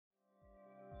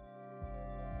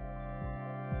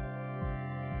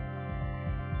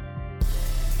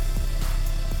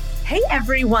Hey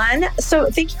everyone. So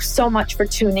thank you so much for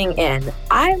tuning in.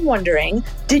 I'm wondering,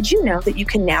 did you know that you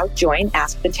can now join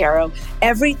Ask the Tarot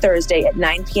every Thursday at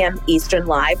 9 p.m. Eastern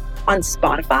live on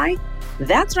Spotify?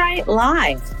 That's right,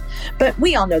 live. But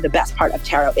we all know the best part of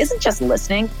tarot isn't just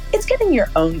listening, it's getting your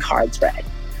own cards read.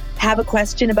 Have a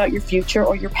question about your future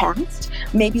or your past?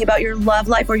 Maybe about your love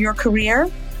life or your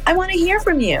career? I want to hear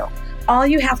from you. All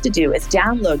you have to do is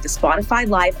download the Spotify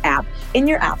Live app in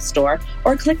your app store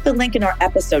or click the link in our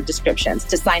episode descriptions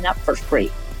to sign up for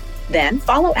free. Then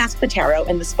follow Ask the Tarot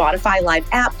in the Spotify Live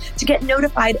app to get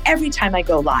notified every time I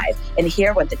go live and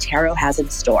hear what the tarot has in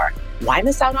store. Why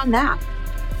miss out on that?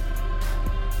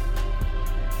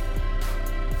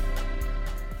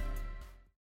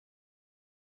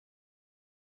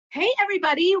 Hey,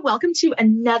 everybody. Welcome to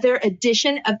another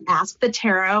edition of Ask the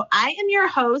Tarot. I am your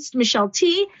host, Michelle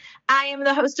T. I am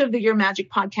the host of the Your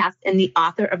Magic podcast and the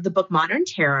author of the book Modern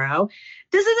Tarot.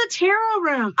 This is a tarot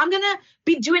room. I'm going to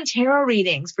be doing tarot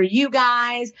readings for you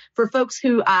guys, for folks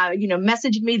who,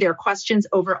 messaged me their questions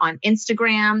over on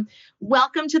Instagram.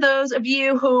 Welcome to those of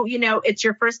you who, it's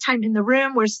your first time in the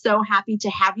room. We're so happy to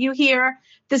have you here.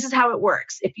 This is how it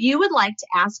works. If you would like to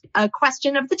ask a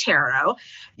question of the tarot,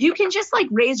 you can just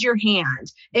raise your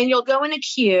hand and you'll go in a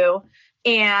queue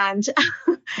and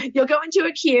you'll go into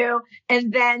a queue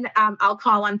and then I'll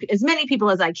call on as many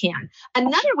people as I can.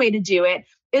 Another way to do it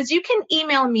is you can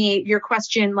email me your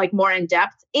question more in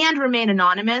depth and remain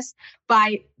anonymous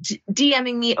by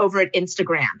DMing me over at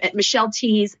Instagram at Michelle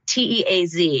T's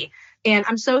Teaz. And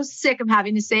I'm so sick of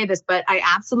having to say this, but I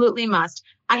absolutely must.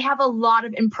 I have a lot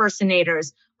of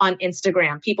impersonators on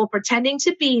Instagram, people pretending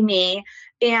to be me,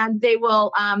 and they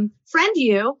will friend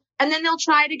you, and then they'll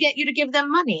try to get you to give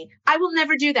them money. I will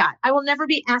never do that. I will never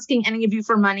be asking any of you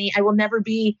for money. I will never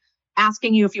be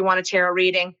asking you if you want a tarot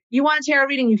reading. You want a tarot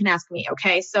reading, you can ask me,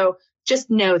 okay? So just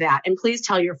know that, and please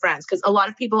tell your friends, because a lot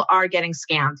of people are getting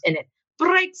scammed, and it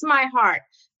breaks my heart.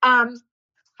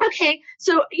 Okay,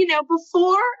 so,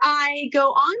 before I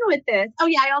go on with this,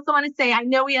 I also want to say, I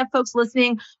know we have folks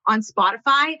listening on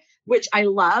Spotify, which I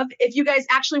love. If you guys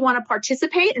actually want to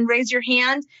participate and raise your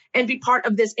hand and be part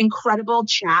of this incredible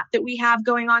chat that we have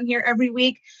going on here every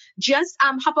week, just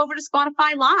hop over to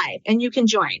Spotify Live and you can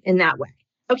join in that way.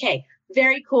 Okay,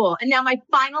 very cool. And now my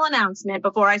final announcement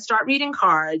before I start reading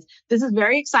cards. This is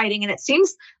very exciting, and it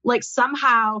seems like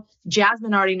somehow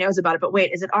Jasmine already knows about it, but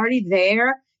wait, is it already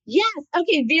there? Yes.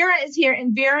 Okay. Vera is here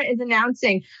and Vera is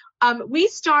announcing. We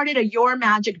started a Your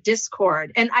Magic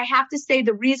Discord, and I have to say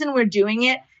the reason we're doing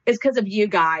it is because of you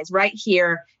guys right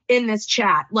here in this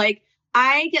chat.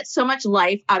 I get so much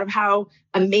life out of how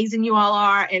amazing you all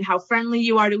are and how friendly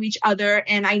you are to each other.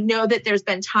 And I know that there's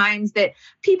been times that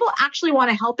people actually want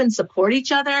to help and support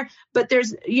each other, but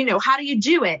there's, how do you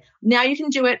do it? Now you can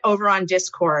do it over on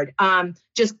Discord.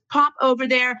 Just pop over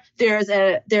there. There's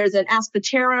an Ask the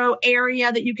Tarot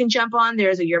area that you can jump on.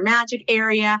 There's a Your Magic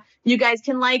area. You guys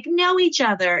can know each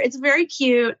other. It's very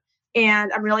cute.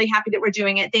 And I'm really happy that we're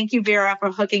doing it. Thank you, Vera,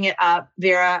 for hooking it up.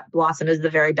 Vera Blossom is the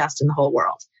very best in the whole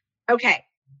world. Okay,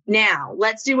 now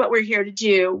let's do what we're here to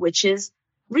do, which is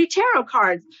read tarot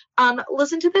cards.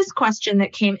 Listen to this question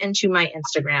that came into my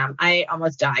Instagram. I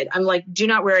almost died. I'm do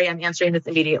not worry, I'm answering this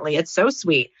immediately. It's so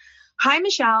sweet. Hi,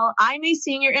 Michelle. I'm a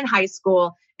senior in high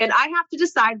school, and I have to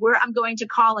decide where I'm going to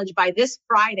college by this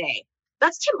Friday.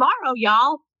 That's tomorrow,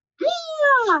 y'all.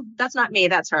 Yeah. That's not me,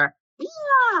 that's her.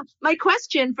 Yeah. My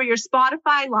question for your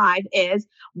Spotify Live is,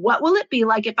 what will it be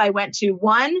like if I went to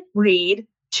 1, Reed,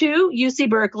 2, UC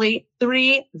Berkeley,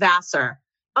 3, Vassar?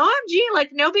 OMG,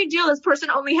 no big deal. This person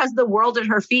only has the world at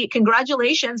her feet.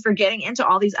 Congratulations for getting into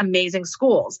all these amazing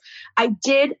schools. I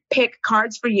did pick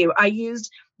cards for you. I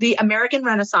used the American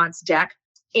Renaissance deck,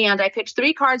 and I picked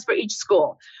 3 cards for each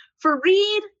school. For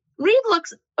Reed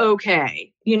looks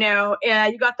okay. You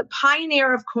got the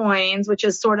Pioneer of Coins, which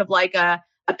is sort of like a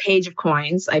page of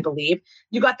coins, I believe.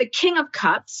 You got the King of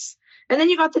Cups. And then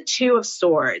you got the 2 of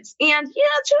Swords. And 2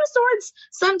 of Swords,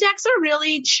 some decks are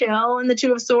really chill in the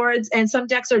 2 of Swords, and some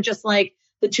decks are just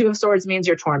the 2 of Swords means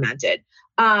you're tormented.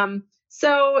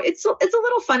 So it's a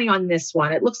little funny on this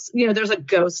one. It looks, there's a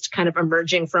ghost kind of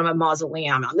emerging from a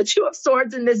mausoleum on the 2 of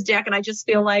Swords in this deck. And I just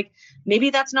feel like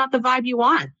maybe that's not the vibe you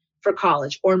want for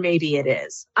college, or maybe it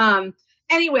is.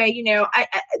 Anyway,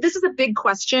 this is a big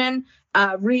question.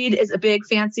 Reed is a big,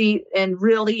 fancy, and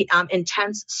really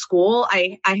intense school.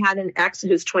 I had an ex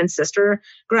whose twin sister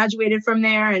graduated from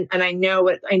there, and I know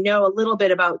a little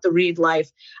bit about the Reed life.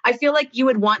 I feel like you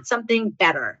would want something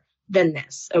better than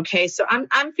this. Okay, so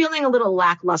I'm feeling a little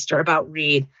lackluster about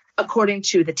Reed, according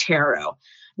to the tarot.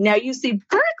 Now, UC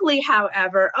Berkeley,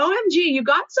 however, OMG, you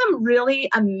got some really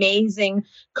amazing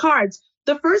cards.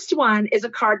 The first one is a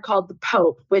card called the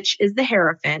Pope, which is the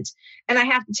Hierophant. And I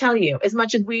have to tell you, as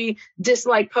much as we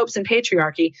dislike popes and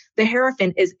patriarchy, the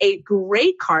Hierophant is a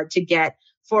great card to get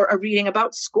for a reading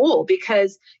about school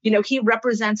because, he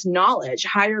represents knowledge,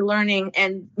 higher learning,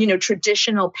 and,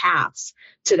 traditional paths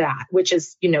to that, which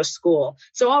is, school.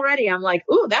 So already I'm like,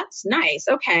 ooh, that's nice.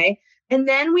 Okay. And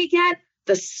then we get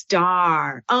the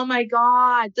Star. Oh my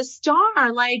God, the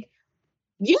Star. Like,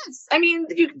 yes, I mean,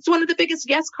 it's one of the biggest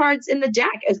guest cards in the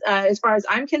deck as far as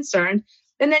I'm concerned.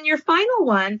 And then your final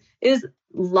one is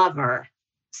Lover.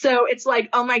 So it's like,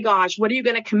 oh my gosh, what are you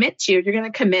going to commit to? You're going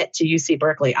to commit to UC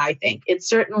Berkeley, I think. It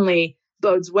certainly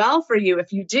bodes well for you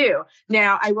if you do.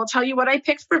 Now, I will tell you what I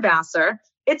picked for Vassar.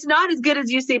 It's not as good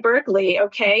as UC Berkeley,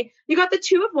 okay? You got the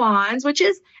Two of Wands, which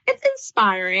is, it's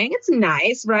inspiring. It's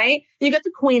nice, right? You got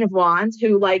the Queen of Wands,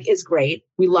 who is great.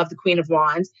 We love the Queen of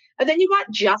Wands. And then you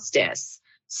got Justice.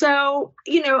 So,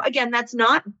 again, that's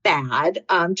not bad.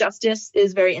 Justice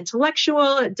is very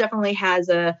intellectual. It definitely has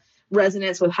a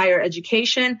resonance with higher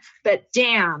education, but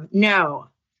damn, no,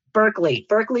 Berkeley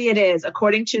it is,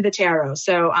 according to the tarot.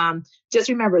 So just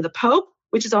remember the Pope,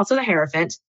 which is also the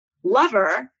Hierophant,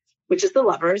 Lover, which is the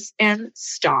Lovers, and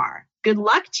Star. Good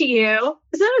luck to you.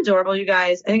 Is that adorable, you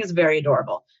guys? I think it's very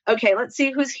adorable. Okay, let's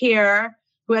see who's here,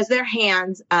 who has their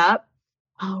hands up.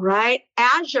 All right,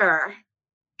 Azure.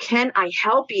 Can I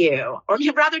help you? Or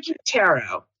rather,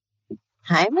 tarot.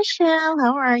 Hi, Michelle.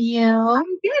 How are you?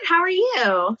 I'm good. How are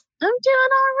you? I'm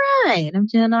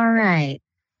doing all right.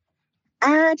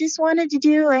 I just wanted to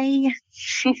do a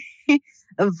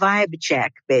vibe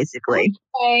check, basically.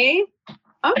 Okay,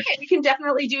 we can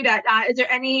definitely do that. Is there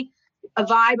a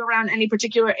vibe around any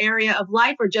particular area of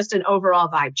life or just an overall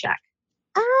vibe check?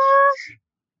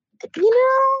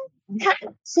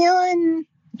 Feeling,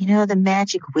 the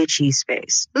magic witchy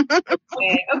space.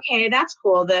 Okay, that's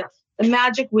cool. The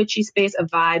magic witchy space, a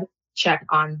vibe check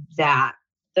on that.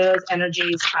 Those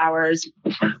energies, powers,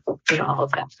 and all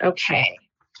of that. Okay.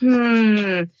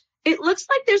 It looks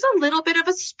like there's a little bit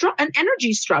of an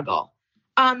energy struggle.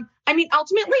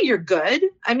 Ultimately, you're good.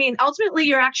 Ultimately,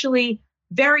 you're actually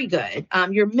very good.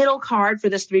 Your middle card for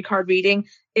this 3-card reading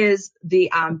is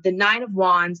the 9 of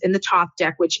Wands in the top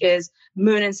deck, which is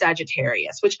Moon and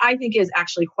Sagittarius, which I think is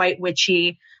actually quite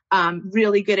witchy,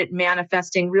 really good at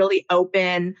manifesting, really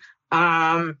open,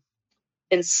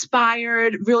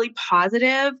 inspired, really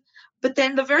positive. But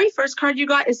then the very first card you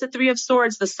got is the 3 of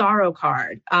Swords, the Sorrow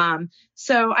card.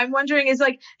 So I'm wondering,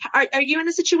 are you in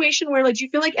a situation where do you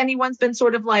feel like anyone's been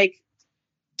sort of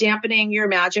dampening your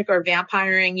magic or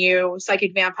vampiring you,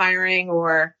 psychic vampiring,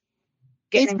 or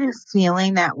It's been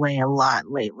feeling that way a lot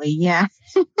lately. Yeah.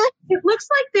 It looks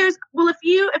like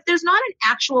if there's not an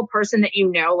actual person that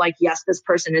yes, this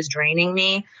person is draining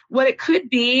me, what it could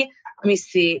be, let me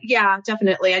see. Yeah,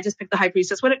 definitely. I just picked the High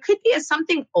Priestess. What it could be is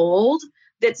something old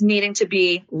that's needing to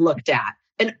be looked at.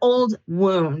 An old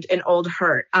wound, an old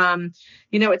hurt.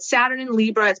 It's Saturn in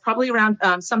Libra. It's probably around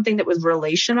something that was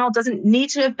relational. Doesn't need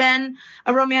to have been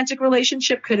a romantic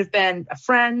relationship. Could have been a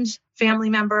friend, family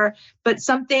member, but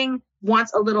something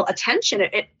wants a little attention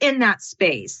in that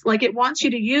space. It wants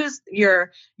you to use your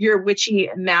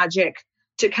witchy magic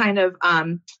to kind of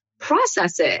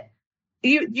process it.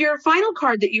 Your final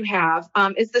card that you have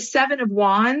is the 7 of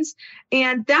Wands.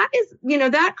 And that is,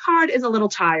 that card is a little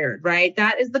tired, right?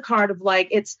 That is the card of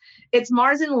it's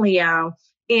Mars and Leo.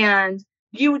 And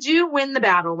you do win the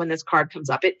battle when this card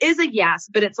comes up. It is a yes,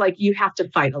 but it's you have to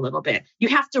fight a little bit. You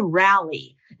have to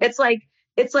rally. It's like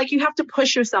you have to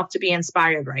push yourself to be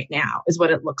inspired right now is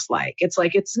what it looks like.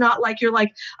 It's not like you're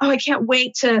oh, I can't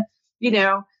wait to,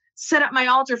 set up my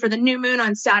altar for the new moon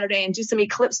on Saturday and do some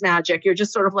eclipse magic. You're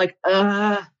just sort of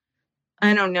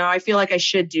I don't know. I feel like I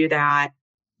should do that,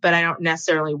 but I don't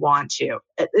necessarily want to.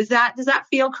 Does that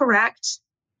feel correct?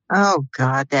 Oh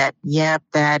God, that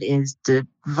is the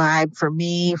vibe for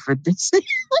me for this.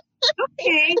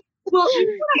 Okay. Well, what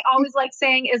I always like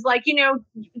saying is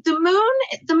the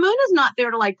moon is not there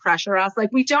to pressure us.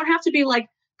 We don't have to be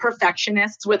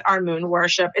perfectionists with our moon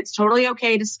worship. It's totally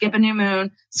okay to skip a new moon,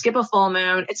 skip a full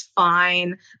moon. It's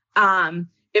fine.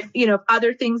 If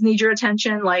other things need your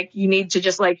attention, you need to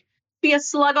just be a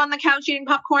slug on the couch eating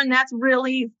popcorn,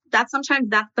 sometimes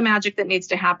that's the magic that needs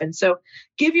to happen. So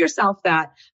give yourself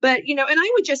that. But, and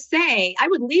I would just say, I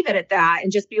would leave it at that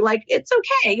and just be it's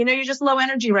okay. You're just low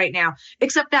energy right now,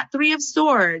 except that 3 of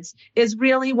Swords is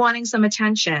really wanting some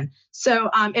attention.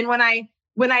 So, and when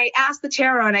I asked the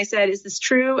tarot and I said, is this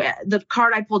true? The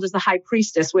card I pulled is the High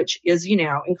Priestess, which is,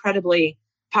 incredibly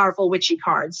powerful witchy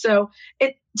cards. So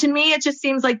to me, it just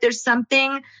seems like there's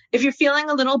something, if you're feeling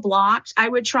a little blocked, I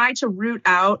would try to root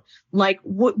out, like,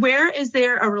 where is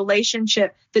there a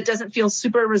relationship that doesn't feel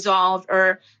super resolved,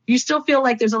 or you still feel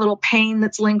like there's a little pain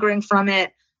that's lingering from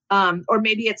it. Or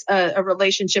maybe it's a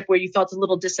relationship where you felt a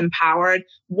little disempowered.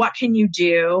 What can you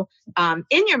do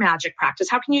in your magic practice?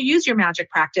 How can you use your magic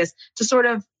practice to sort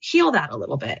of heal that a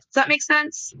little bit? Does that make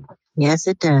sense? Yes,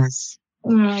 it does.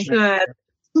 Good.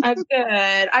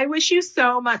 Good. I wish you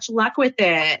so much luck with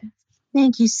it.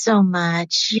 Thank you so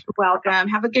much. You're welcome.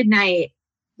 Have a good night.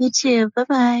 You too.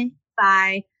 Bye-bye.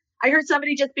 Bye. I heard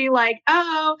somebody just be like,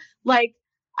 oh, like,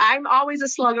 I'm always a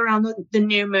slug around the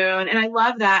new moon. And I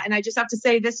love that. And I just have to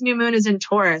say, this new moon is in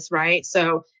Taurus, right?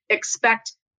 So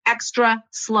expect extra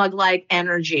slug-like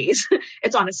energies.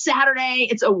 It's on a Saturday.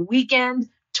 It's a weekend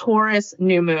Taurus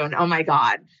new moon. Oh my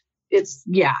God. It's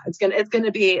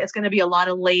gonna be a lot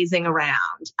of lazing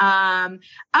around. And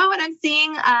I'm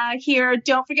seeing here,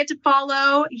 don't forget to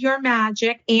follow Your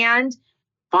Magic and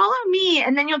follow me,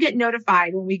 and then you'll get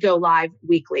notified when we go live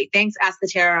weekly. Thanks, Ask the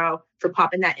Tarot, for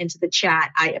popping that into the chat.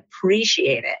 I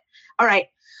appreciate it. All right.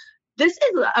 This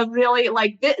is a really,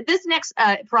 like, this next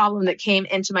problem that came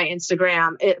into my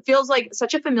Instagram. It feels like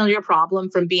such a familiar problem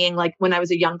from being, like, when I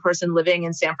was a young person living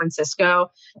in San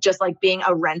Francisco, just like being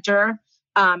a renter.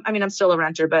 I mean, I'm still a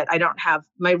renter, but I don't have,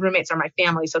 my roommates are my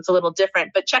family, so it's a little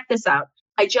different. But check this out.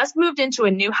 I just moved into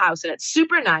a new house, and it's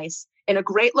super nice in a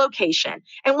great location.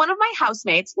 And one of my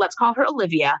housemates, let's call her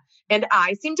Olivia, and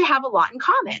I seem to have a lot in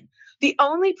common. The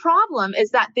only problem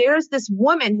is that there's this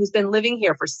woman who's been living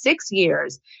here for 6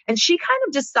 years, and she kind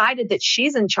of decided that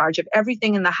she's in charge of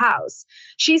everything in the house.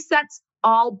 She sets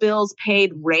all bills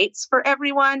paid rates for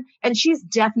everyone, and she's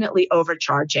definitely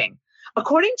overcharging.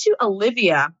 According to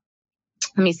Olivia,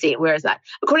 let me see, where is that?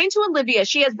 According to Olivia,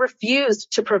 she has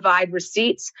refused to provide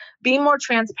receipts, be more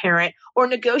transparent, or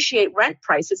negotiate rent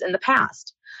prices in the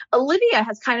past. Olivia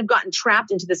has kind of gotten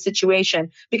trapped into the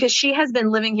situation because she has been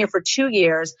living here for 2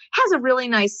 years, has a really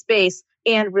nice space,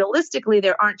 and realistically,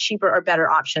 there aren't cheaper or better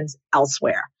options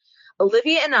elsewhere.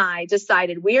 Olivia and I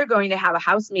decided we are going to have a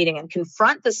house meeting and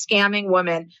confront the scamming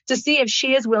woman to see if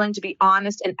she is willing to be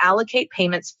honest and allocate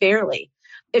payments fairly.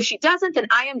 If she doesn't, then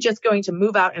I am just going to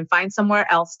move out and find somewhere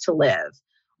else to live.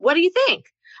 What do you think?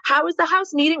 How is the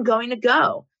house meeting going to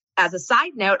go? As a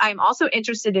side note, I am also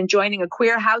interested in joining a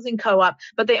queer housing co-op,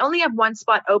 but they only have one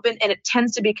spot open and it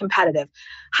tends to be competitive.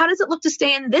 How does it look to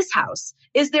stay in this house?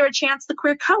 Is there a chance the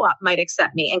queer co-op might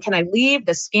accept me? And can I leave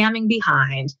the scamming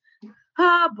behind?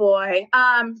 Oh boy.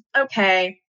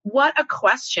 Okay. What a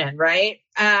question, right?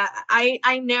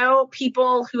 I know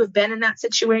people who have been in that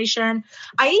situation.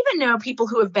 I even know people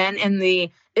who have been in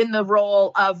the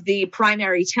role of the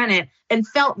primary tenant and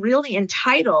felt really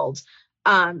entitled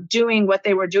doing what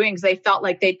they were doing because they felt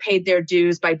like they'd paid their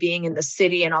dues by being in the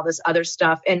city and all this other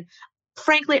stuff. And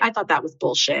frankly, I thought that was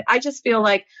bullshit. I just feel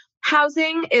like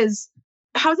housing is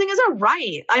a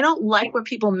right. I don't like when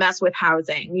people mess with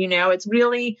housing. You know, it's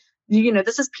really,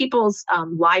 this is people's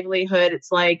livelihood.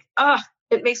 It's like,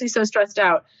 it makes me so stressed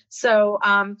out. So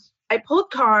I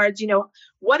pulled cards,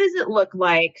 what does it look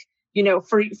like,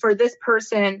 for this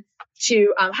person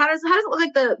to, how does it look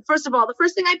like first of all, the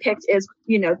first thing I picked is,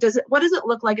 what does it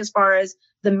look like as far as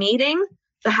the meeting,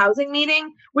 the housing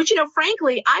meeting, which,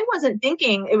 frankly, I wasn't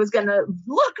thinking it was going to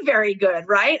look very good,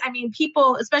 right? I mean,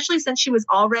 people, especially since she was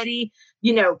already,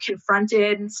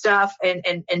 confronted and stuff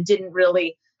and didn't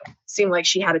really seem like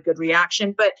she had a good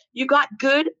reaction, but you got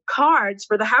good cards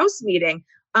for the house meeting.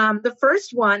 The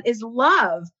first one is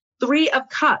love, 3 of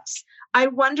Cups. I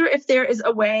wonder if there is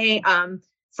a way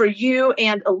for you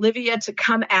and Olivia to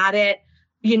come at it,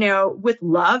 with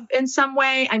love in some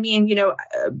way. I mean,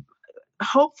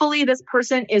 hopefully this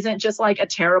person isn't just like a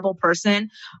terrible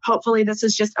person. Hopefully this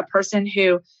is just a person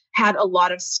who had a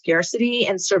lot of scarcity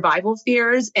and survival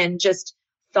fears and just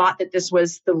thought that this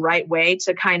was the right way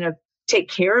to kind of take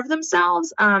care of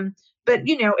themselves. But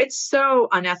it's so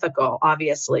unethical,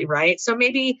 obviously, right? So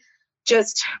maybe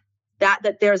just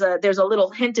that there's a little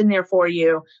hint in there for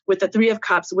you with the 3 of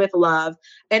Cups with love.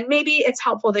 And maybe it's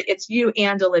helpful that it's you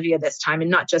and Olivia this time and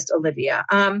not just Olivia.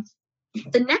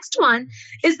 The next one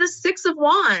is the 6 of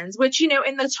Wands, which, in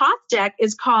the top deck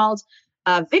is called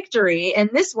Victory. And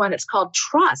this one, it's called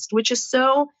Trust, which is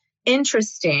so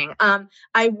interesting.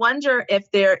 I wonder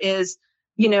if there is,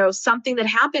 something that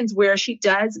happens where she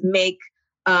does make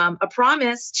a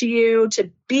promise to you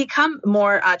to become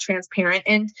more transparent,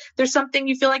 and there's something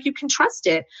you feel like you can trust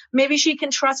it. Maybe she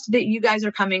can trust that you guys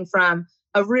are coming from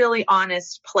a really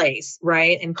honest place,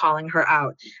 right? And calling her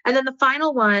out. And then the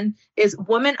final one is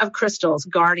Woman of Crystals,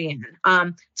 Guardian.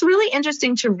 It's really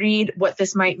interesting to read what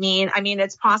this might mean. I mean,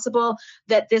 it's possible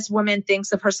that this woman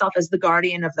thinks of herself as the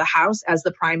guardian of the house, as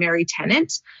the primary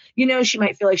tenant. She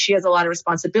might feel like she has a lot of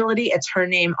responsibility. It's her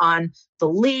name on the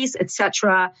lease,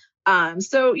 etc.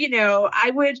 So,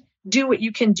 I would do what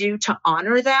you can do to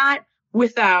honor that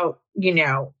without,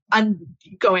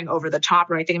 going over the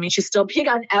top or anything. I mean, she's still being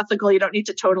unethical. You don't need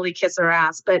to totally kiss her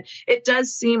ass, but it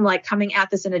does seem like coming at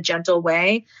this in a gentle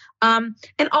way. And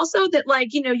also that,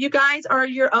 you guys are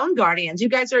your own guardians. You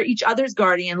guys are each other's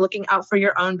guardian, looking out for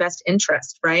your own best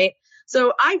interest, right?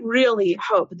 So I really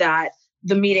hope that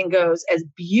the meeting goes as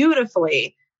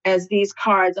beautifully as these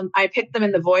cards. I picked them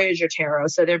in the Voyager Tarot,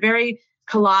 so they're very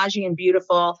collagey and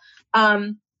beautiful.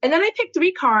 And then I picked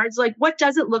 3 cards. Like, what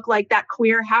does it look like, that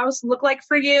queer house look like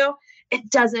for you? It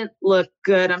doesn't look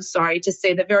good. I'm sorry to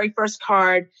say. The very first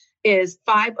card is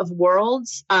 5 of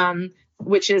Worlds,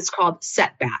 which is called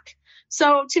Setback.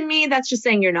 So to me, that's just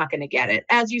saying you're not going to get it.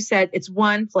 As you said, it's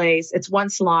one place, it's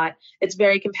one slot, it's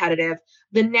very competitive.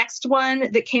 The next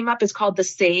one that came up is called the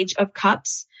Sage of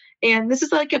Cups. And this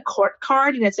is like a court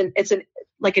card, and it's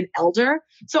like an elder.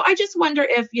 So I just wonder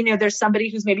if, there's somebody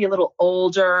who's maybe a little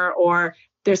older, or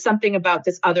there's something about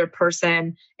this other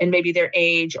person and maybe their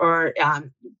age or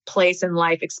place in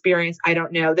life experience, I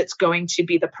don't know, that's going to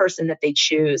be the person that they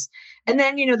choose. And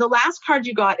then, the last card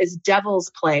you got is Devil's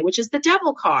Play, which is the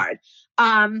devil card.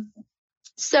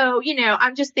 So,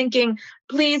 I'm just thinking,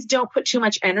 please don't put too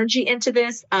much energy into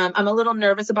this. I'm a little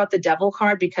nervous about the devil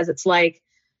card because it's like,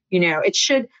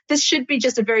 this should be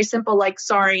just a very simple, like,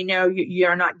 sorry, no,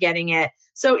 you're not getting it.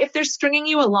 So if they're stringing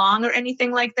you along or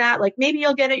anything like that, like maybe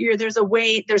you'll get it. There's a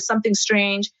wait, there's something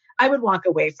strange. I would walk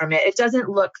away from it. It doesn't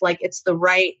look like it's the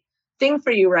right thing for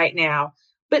you right now.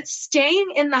 But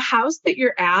staying in the house that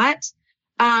you're at,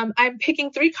 I'm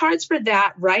picking 3 cards for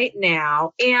that right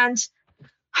now. And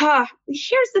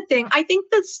here's the thing. I think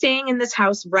that staying in this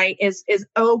house, right, is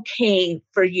okay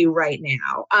for you right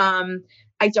now.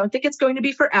 I don't think it's going to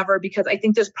be forever because I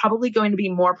think there's probably going to be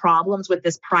more problems with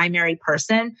this primary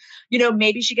person.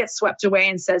 Maybe she gets swept away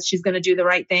and says she's going to do the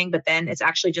right thing, but then it's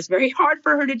actually just very hard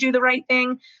for her to do the right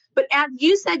thing. But as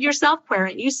you said yourself,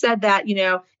 Querent, you said that,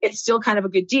 it's still kind of a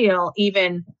good deal,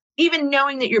 even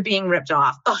knowing that you're being ripped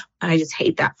off. Ugh, I just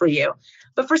hate that for you.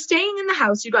 But for staying in the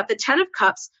house, you got the 10 of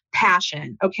Cups,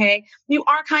 passion. Okay. You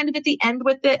are kind of at the end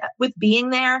with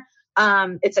being there.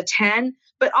 It's a 10,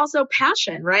 but also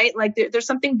passion, right? Like there's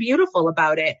something beautiful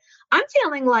about it. I'm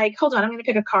feeling like, hold on, I'm going to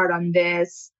pick a card on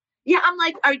this. Yeah, I'm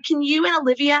like, can you and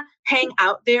Olivia hang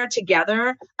out there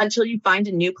together until you find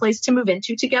a new place to move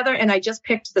into together? And I just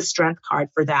picked the strength card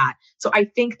for that. So I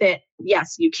think that,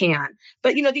 yes, you can.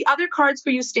 But, the other cards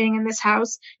for you staying in this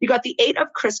house, you got the 8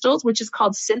 of Crystals, which is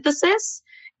called Synthesis.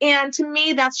 And to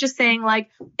me, that's just saying, like,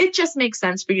 it just makes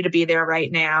sense for you to be there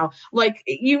right now. Like,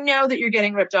 that you're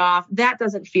getting ripped off. That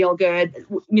doesn't feel good,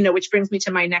 which brings me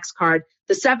to my next card,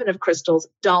 the 7 of Crystals,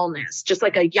 dullness, just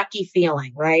like a yucky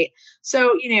feeling, right?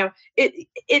 So,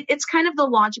 it's kind of the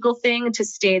logical thing to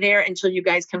stay there until you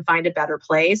guys can find a better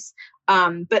place.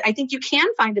 But I think you can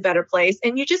find a better place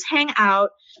and you just hang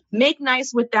out, make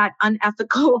nice with that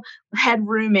unethical head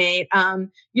roommate.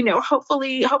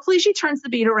 Hopefully she turns the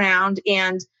beat around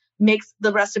and makes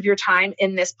the rest of your time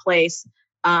in this place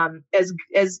as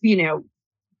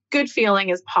good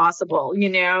feeling as possible,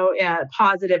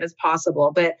 positive as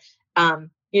possible. But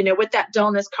with that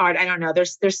dullness card, I don't know,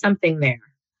 there's something there.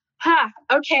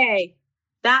 Okay.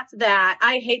 That's that.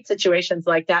 I hate situations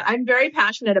like that. I'm very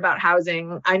passionate about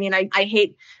housing. I mean, I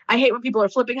hate when people are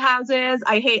flipping houses.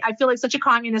 I feel like such a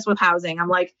communist with housing. I'm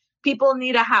like, people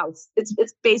need a house. It's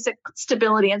basic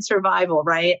stability and survival,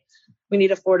 right? We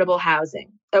need affordable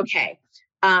housing. Okay.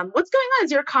 What's going on? Is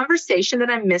there a conversation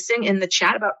that I'm missing in the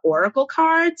chat about oracle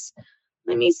cards?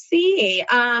 Let me see.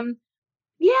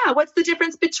 Yeah, what's the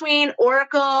difference between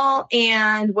oracle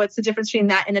and what's the difference between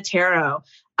that and a tarot?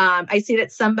 I see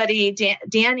that somebody,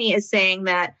 Danny, is saying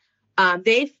that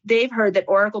they've heard that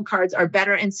oracle cards are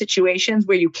better in situations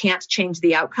where you can't change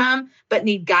the outcome, but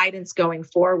need guidance going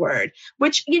forward,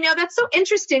 which, that's so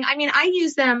interesting. I mean, I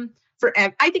use them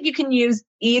I think you can use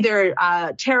either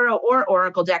tarot or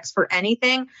oracle decks for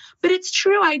anything, but it's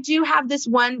true. I do have this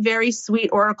one very sweet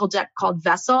oracle deck called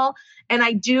Vessel, and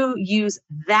I do use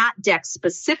that deck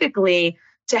specifically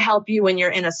to help you when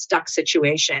you're in a stuck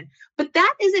situation. But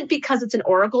that isn't because it's an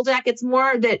oracle deck. It's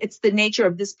more that it's the nature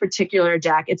of this particular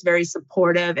deck. It's very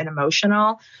supportive and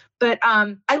emotional. But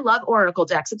I love oracle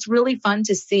decks. It's really fun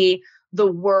to see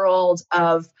the world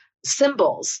of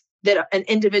symbols that an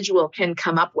individual can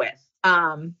come up with.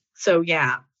 So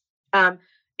yeah. And,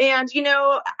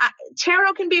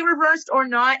 tarot can be reversed or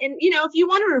not. And, if you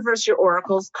want to reverse your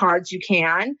oracles cards, you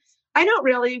can. I don't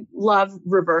really love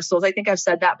reversals. I think I've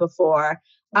said that before.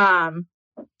 But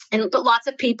lots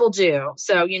of people do.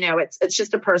 So, it's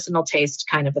just a personal taste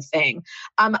kind of a thing.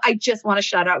 I just want to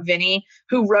shout out Vinny,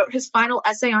 who wrote his final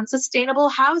essay on sustainable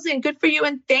housing. Good for you.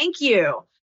 And thank you.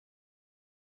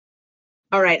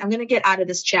 All right. I'm going to get out of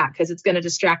this chat because it's going to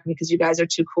distract me because you guys are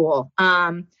too cool.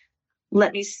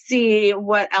 Let me see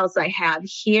what else I have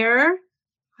here.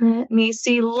 Let me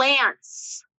see.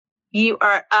 Lance, you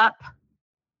are up.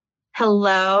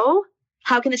 Hello.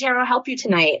 How can the tarot help you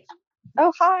tonight?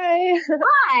 Oh, hi.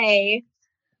 Hi.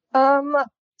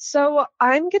 So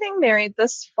I'm getting married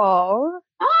this fall.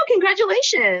 Oh,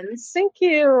 congratulations. Thank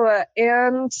you.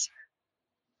 And,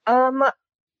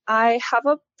 I have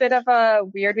a bit of a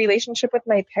weird relationship with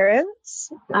my parents.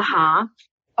 Uh-huh.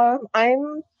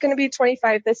 I'm going to be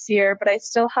 25 this year, but I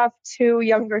still have 2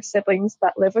 younger siblings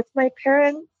that live with my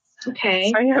parents.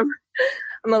 Okay. So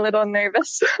I'm a little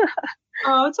nervous.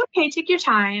 Oh, it's okay. Take your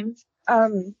time.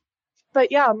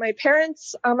 But yeah, my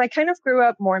parents, I kind of grew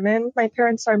up Mormon. My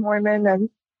parents are Mormon and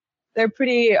they're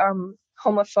pretty,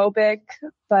 homophobic,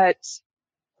 but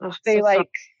they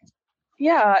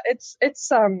yeah,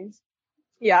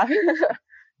 yeah,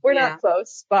 we're not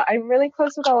close, but I'm really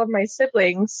close with all of my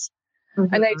siblings.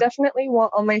 Mm-hmm. And I definitely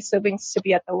want all my siblings to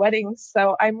be at the wedding.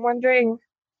 So I'm wondering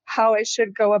how I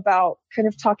should go about kind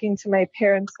of talking to my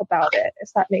parents about it,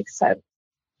 if that makes sense.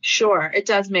 Sure, it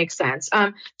does make sense.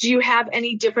 Do you have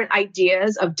any different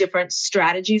ideas of different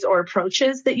strategies or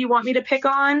approaches that you want me to pick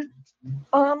on?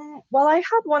 Well, I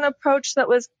had one approach that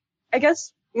was, I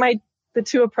guess the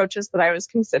 2 approaches that I was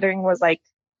considering was like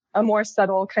a more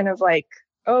subtle kind of like,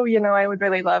 oh, I would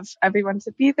really love everyone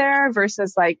to be there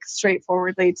versus like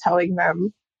straightforwardly telling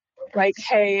them like,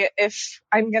 hey, if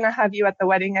I'm going to have you at the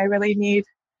wedding, I really need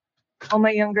all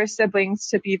my younger siblings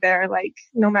to be there. Like,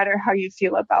 no matter how you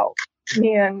feel about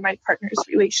me and my partner's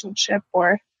relationship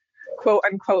or quote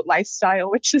unquote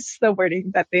lifestyle, which is the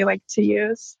wording that they like to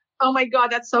use. Oh my God,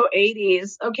 that's so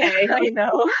 80s. Okay. I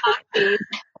know.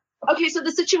 Okay, so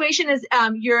the situation is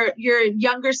your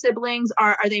younger siblings,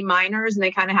 are they minors and they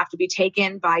kind of have to be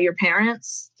taken by your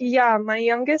parents? Yeah, my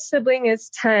youngest sibling is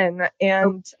 10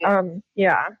 and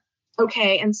yeah.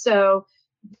 Okay, and so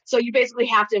you basically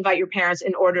have to invite your parents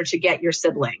in order to get your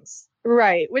siblings.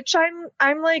 Right, which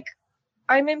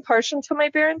I'm impartial to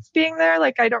my parents being there.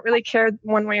 Like, I don't really care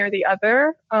one way or the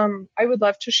other. I would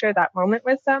love to share that moment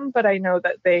with them, but I know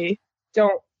that they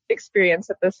don't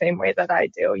experience it the same way that I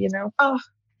do, Oh,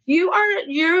 you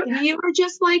are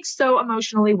just like so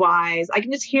emotionally wise. I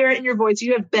can just hear it in your voice.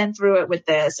 You have been through it with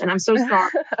this, and I'm so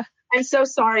sorry. I'm so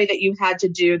sorry that you had to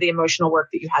do the emotional work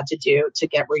that you had to do to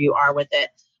get where you are with it.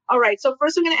 All right. So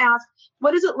first I'm going to ask,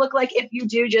 what does it look like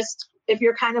if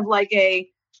you're kind of like a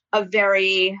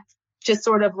very just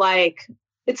sort of like,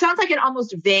 it sounds like an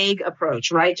almost vague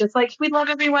approach, right? Just like, we'd love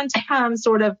everyone to come,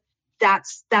 sort of.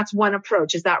 That's one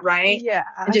approach. Is that right? Yeah.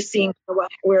 And just seeing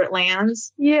where it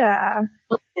lands. Yeah.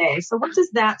 Okay. So what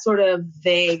does that sort of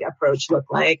vague approach look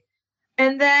like?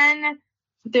 And then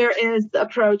there is the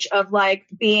approach of like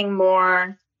being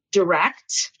more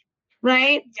direct,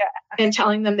 right? Yeah. And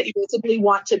telling them that you basically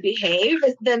want to behave.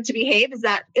 Is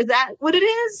that what it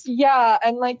is? Yeah.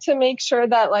 And like to make sure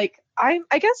that like, I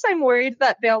guess I'm worried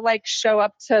that they'll like show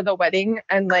up to the wedding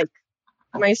and like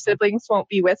my siblings won't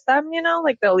be with them,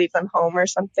 like they'll leave them home or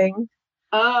something.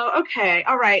 Oh, okay.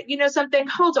 All right. You know something?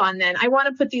 Hold on then. I want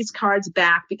to put these cards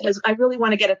back because I really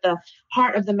want to get at the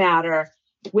heart of the matter,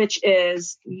 which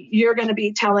is you're going to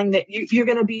be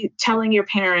telling your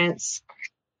parents.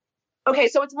 Okay.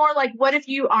 So it's more like, what if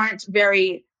you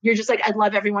you're just like, I'd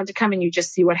love everyone to come and you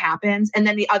just see what happens. And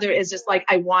then the other is just like,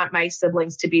 I want my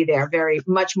siblings to be there, very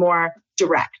much more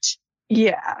direct.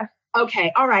 Yeah.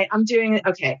 Okay. All right. I'm doing it.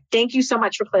 Okay. Thank you so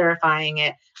much for clarifying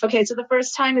it. Okay. So the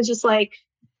first time is just like,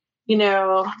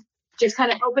 just kind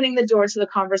of opening the door to the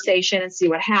conversation and see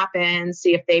what happens,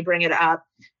 see if they bring it up.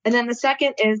 And then the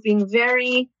second is being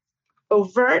very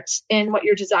overt in what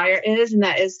your desire is. And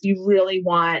that is you really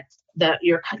want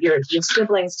your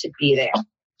siblings to be there.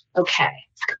 Okay.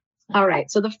 All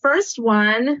right. So the first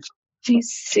one, let me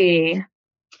see.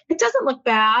 It doesn't look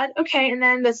bad. Okay. And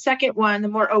then the second one, the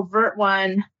more overt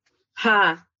one,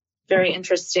 very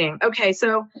interesting. Okay.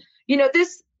 So,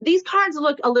 these cards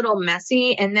look a little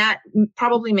messy, and that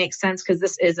probably makes sense because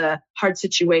this is a hard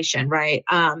situation, right?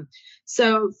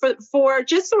 So for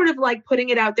just sort of like putting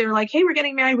it out there, like, hey, we're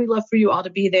getting married. We'd love for you all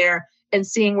to be there, and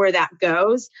seeing where that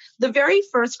goes. The very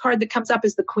first card that comes up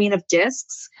is the Queen of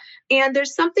Discs. And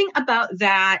there's something about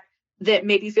that that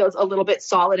maybe feels a little bit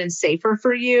solid and safer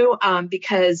for you,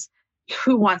 because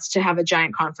who wants to have a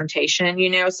giant confrontation,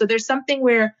 So there's something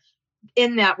where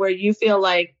you feel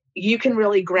like you can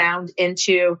really ground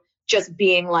into just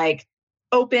being like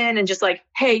open and just like,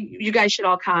 hey, you guys should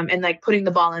all come, and like putting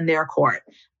the ball in their court.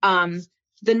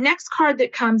 The next card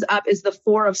that comes up is the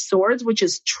Four of Swords, which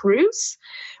is truce,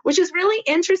 which is really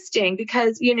interesting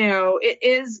because, it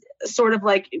is sort of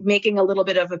like making a little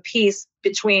bit of a peace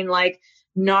between like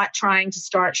not trying to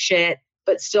start shit,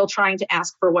 but still trying to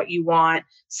ask for what you want.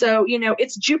 So,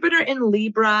 it's Jupiter in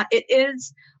Libra.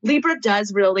 Libra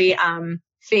does really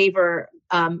favor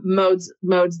modes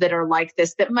that are like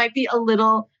this, that might be a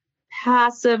little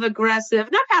not passive aggressive,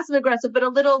 but a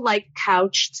little like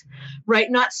couched,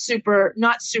 right? Not super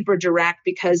direct,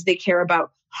 because they care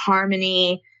about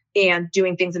harmony and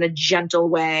doing things in a gentle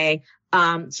way.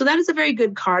 So that is a very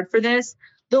good card for this.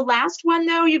 The last one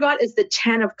though you got is the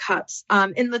Ten of Cups.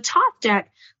 In the top deck,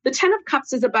 the Ten of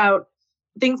Cups is about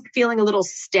things feeling a little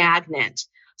stagnant.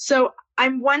 So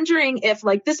I'm wondering if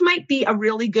like this might be a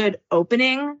really good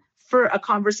opening for a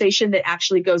conversation that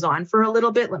actually goes on for a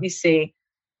little bit. Let me see.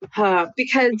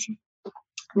 Because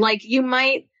like you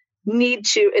might need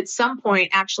to at some point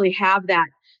actually have that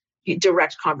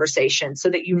direct conversation so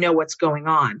that you know what's going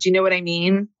on. Do you know what I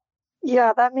mean?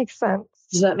 Yeah, that makes sense.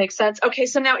 Does that make sense? Okay,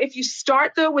 so now if you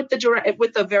start though with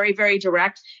the very, very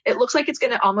direct, it looks like it's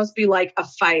going to almost be like a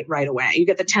fight right away. You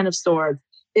get the Ten of Swords.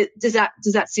 Does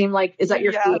that seem like, is that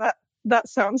your feeling? That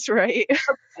sounds right.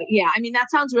 Yeah, I mean that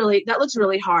looks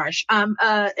really harsh.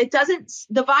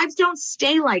 The vibes don't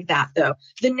stay like that though.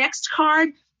 The next card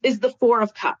is the Four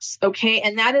of Cups, okay?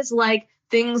 And that is like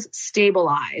things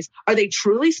stabilize. Are they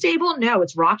truly stable? No,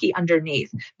 it's rocky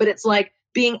underneath. But it's like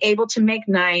being able to make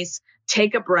nice,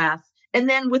 take a breath. And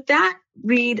then with that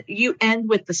read, you end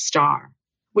with the Star,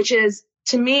 which is,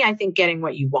 to me, I think getting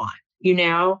what you want,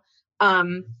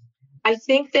 I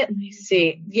think that, let me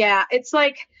see. Yeah, it's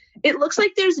like, it looks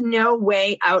like there's no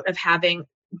way out of having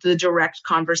the direct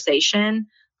conversation.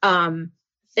 And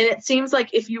it seems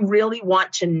like if you really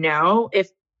want to know if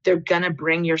they're going to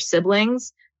bring your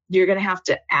siblings, you're going to have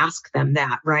to ask them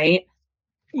that, right?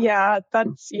 Yeah,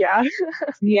 yeah.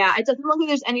 Yeah, it doesn't look like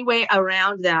there's any way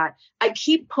around that. I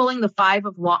keep pulling the Five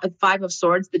of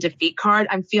Swords, the defeat card.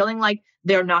 I'm feeling like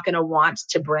they're not going to want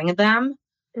to bring them.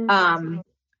 Mm-hmm.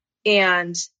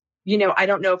 And I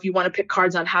don't know if you want to pick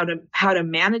cards on how to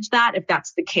manage that, if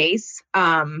that's the case.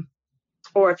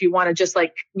 Or if you want to just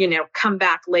like, come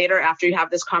back later after you have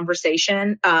this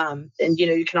conversation. And,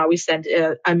 you can always send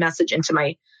a message into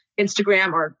my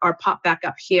Instagram or pop back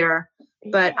up here.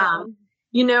 But,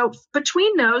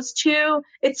 between those two,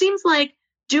 it seems like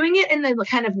doing it in the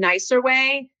kind of nicer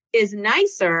way is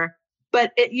nicer,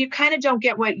 but you kind of don't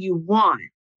get what you want.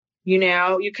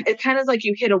 It kind of like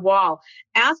you hit a wall.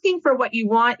 Asking for what you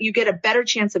want, you get a better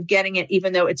chance of getting it,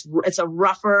 even though it's a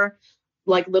rougher,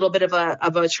 like little bit of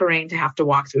a terrain to have to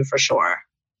walk through for sure.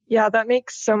 Yeah, that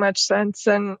makes so much sense.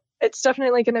 And it's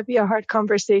definitely going to be a hard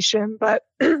conversation, but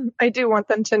I do want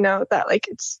them to know that like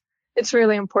it's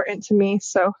really important to me.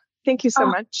 So thank you so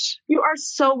much. You are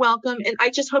so welcome. And I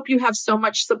just hope you have so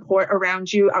much support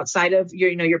around you outside of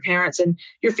your parents and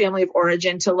your family of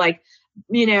origin to like,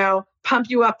 pump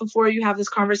you up before you have this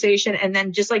conversation, and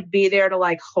then just like be there to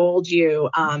like hold you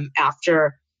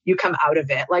after you come out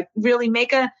of it. Like really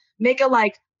make a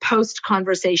like post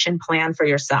conversation plan for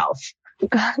yourself.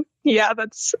 Yeah,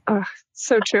 that's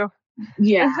so true.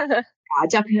 Yeah.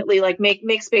 Definitely like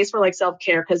make space for like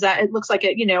self-care, because that it looks like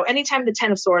it, anytime the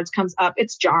Ten of Swords comes up,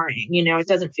 it's jarring, it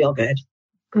doesn't feel good.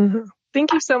 Mm-hmm.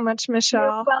 Thank you so much, Michelle.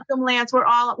 You're welcome, Lance. We're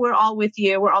all with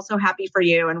you. We're also happy for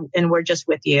you, and we're just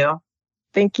with you.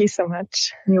 Thank you so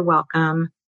much. You're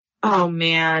welcome. Oh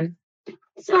man,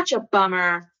 such a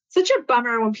bummer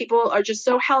when people are just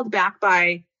so held back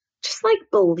by just like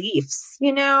beliefs,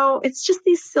 it's just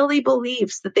these silly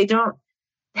beliefs that they don't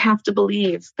have to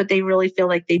believe, but they really feel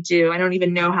like they do. I don't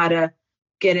even know how to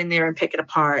get in there and pick it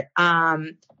apart.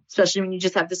 Especially when you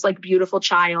just have this like beautiful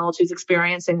child who's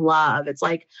experiencing love. It's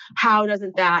like, how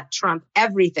doesn't that trump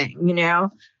everything,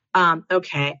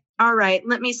 Okay. All right.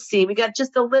 Let me see. We got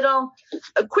just a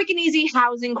quick and easy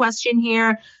housing question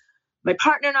here. My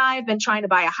partner and I have been trying to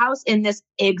buy a house in this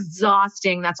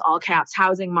exhausting, that's all caps,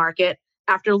 housing market.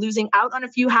 After losing out on a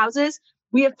few houses,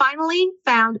 we have finally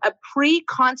found a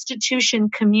pre-Constitution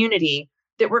community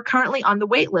that we're currently on the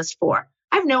wait list for.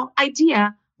 I have no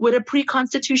idea what a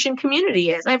pre-Constitution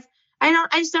community is. I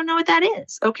just don't know what that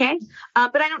is. Okay.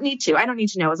 But I don't need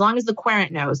to know. As long as the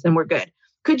querent knows, then we're good.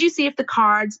 Could you see if the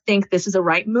cards think this is a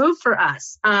right move for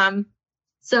us?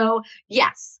 So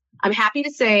yes, I'm happy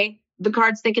to say the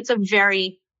cards think it's a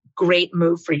very great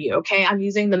move for you. Okay. I'm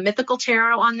using the Mythical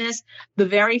Tarot on this. The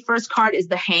very first card is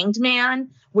the Hanged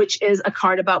Man, which is a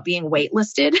card about being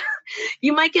waitlisted.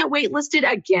 You might get waitlisted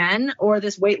again, or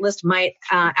this waitlist might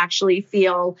actually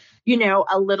feel,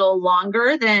 a little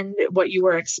longer than what you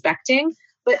were expecting.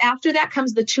 But after that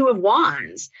comes the Two of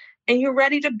Wands, and you're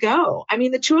ready to go. I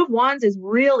mean, the Two of Wands is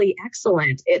really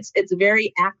excellent. It's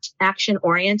very action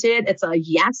oriented. It's a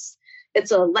yes. It's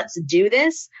a let's do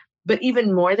this. But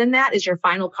even more than that is your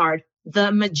final card,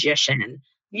 the Magician.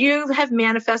 You have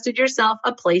manifested yourself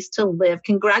a place to live.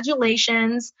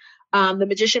 Congratulations. The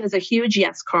Magician is a huge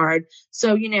yes card.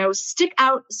 So, stick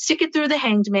it through the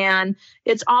Hanged Man.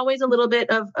 It's always a little bit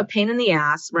of a pain in the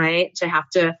ass, right? To have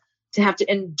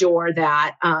to endure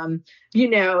that.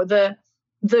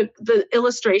 The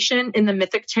illustration in the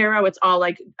Mythic Tarot, it's all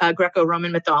like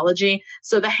Greco-Roman mythology.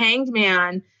 So the Hanged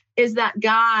Man is that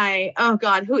guy. Oh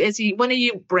God, who is he? One of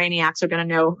you brainiacs are going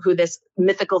to know who this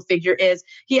mythical figure is.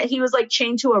 He was like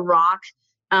chained to a rock,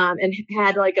 and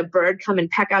had like a bird come and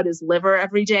peck out his liver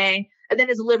every day. And then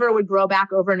his liver would grow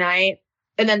back overnight.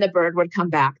 And then the bird would come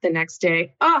back the next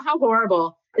day. Oh, how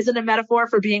horrible. Is it a metaphor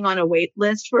for being on a wait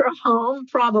list for a home?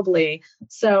 Probably.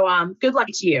 So good luck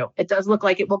to you. It does look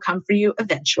like it will come for you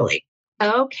eventually.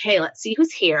 Okay, let's see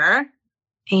who's here.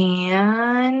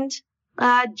 And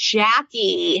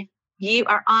Jackie, you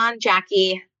are on,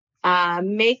 Jackie.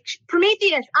 Make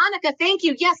Prometheus. Annika, thank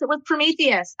you. Yes, it was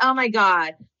Prometheus. Oh my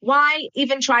God. Why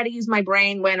even try to use my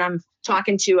brain when I'm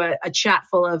talking to a chat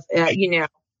full of,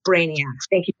 brainiacs?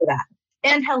 Thank you for that.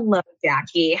 And hello,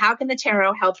 Jackie. How can the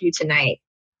tarot help you tonight?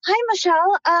 Hi,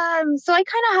 Michelle. So I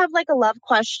kind of have like a love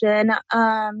question.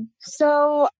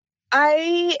 So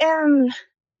I am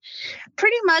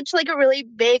pretty much like a really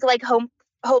big, like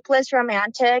hopeless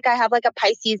romantic. I have like a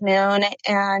Pisces moon,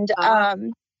 and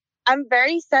I'm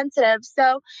very sensitive.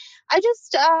 So I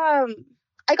just,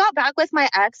 I got back with my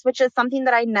ex, which is something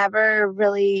that I never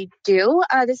really do.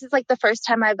 This is like the first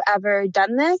time I've ever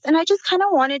done this. And I just kind of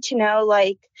wanted to know,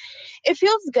 like, it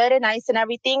feels good and nice and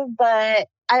everything, but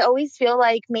I always feel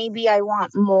like maybe I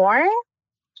want more.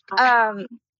 So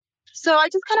I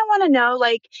just kind of want to know,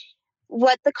 like,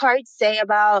 what the cards say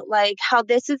about like how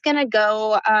this is going to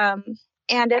go.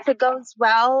 And if it goes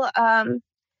well,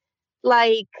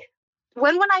 like,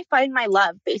 when I find my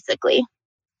love, basically.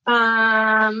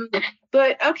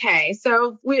 But okay,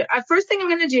 so first thing I'm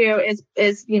going to do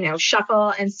is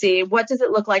shuffle and see what does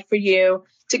it look like for you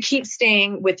to keep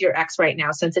staying with your ex right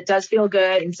now, since it does feel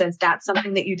good and since that's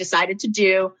something that you decided to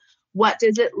do. What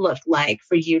does it look like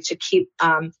for you to keep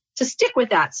to stick with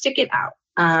that, stick it out?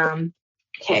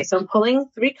 Okay, so I'm pulling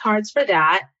 3 cards for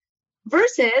that.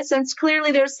 Versus, since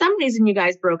clearly there's some reason you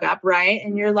guys broke up, right?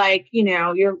 And you're like,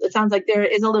 it sounds like there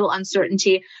is a little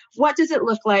uncertainty. What does it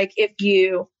look like if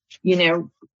you,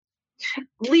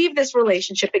 leave this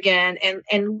relationship again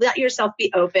and let yourself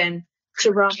be open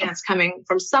to romance coming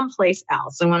from someplace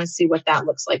else? I want to see what that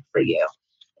looks like for you.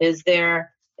 Is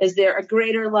there a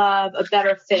greater love, a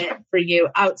better fit for you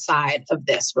outside of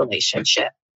this relationship?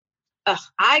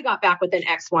 I got back with an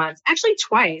ex once, actually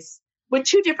twice, with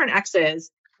 2 different exes.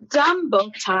 Dumb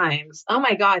both times. Oh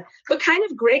my God. But kind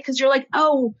of great because you're like,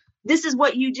 oh, this is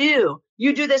what you do.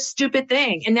 You do this stupid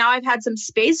thing. And now I've had some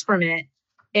space from it.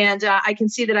 And I can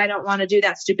see that I don't want to do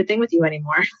that stupid thing with you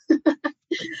anymore.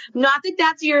 Not that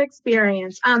that's your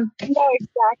experience. No,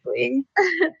 exactly.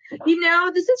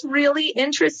 This is really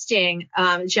interesting,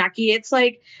 Jackie. It's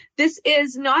like, this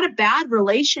is not a bad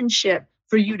relationship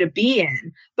for you to be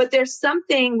in, but there's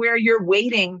something where you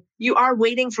are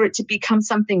waiting for it to become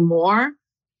something more.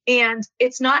 And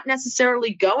it's not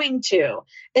necessarily going to.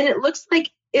 And it looks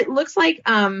like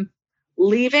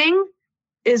leaving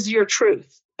is your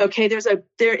truth. Okay.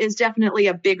 There is definitely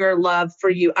a bigger love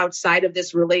for you outside of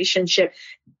this relationship,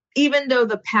 even though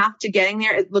the path to getting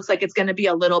there, it looks like it's going to be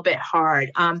a little bit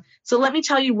hard. So let me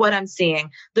tell you what I'm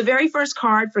seeing. The very first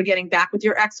card for getting back with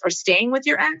your ex or staying with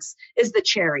your ex is the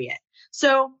Chariot.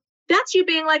 So that's you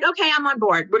being like, okay, I'm on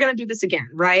board. We're going to do this again,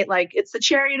 right? Like, it's the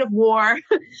Chariot of War.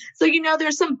 So,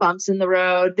 there's some bumps in the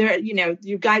road there.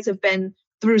 You guys have been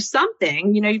through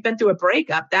something, you've been through a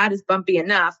breakup. That is bumpy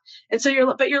enough. And so you're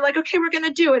like, okay, we're going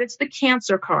to do it. It's the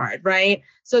Cancer card, right?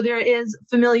 So there is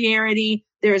familiarity,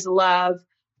 there's love,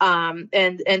 and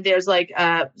there's like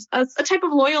a type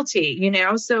of loyalty,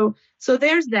 so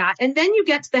there's that. And then you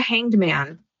get to the Hanged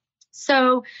Man.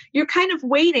 So you're kind of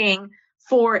waiting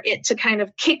for it to kind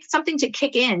of kick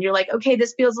in. You're like, okay,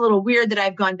 this feels a little weird that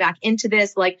I've gone back into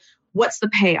this. Like, what's the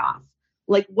payoff?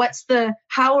 Like,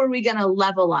 how are we going to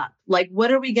level up? Like,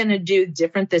 what are we going to do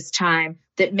different this time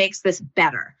that makes this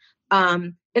better?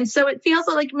 And so it feels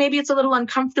like maybe it's a little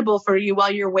uncomfortable for you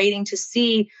while you're waiting to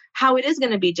see how it is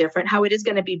going to be different, how it is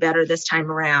going to be better this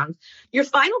time around. Your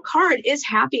final card is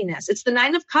happiness. It's the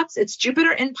 9 of Cups. It's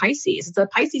Jupiter in Pisces. It's a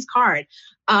Pisces card.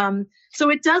 So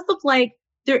it does look like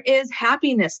there is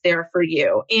happiness there for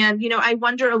you. And, I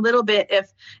wonder a little bit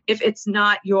if it's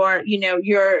not your,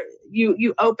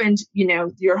 you opened,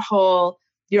 your whole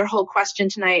question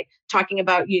tonight talking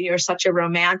about you're such a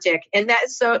romantic, and that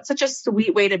is such a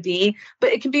sweet way to be,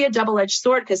 but it can be a double-edged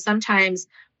sword because sometimes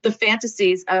the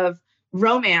fantasies of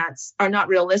romance are not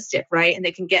realistic, right? And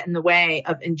they can get in the way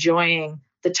of enjoying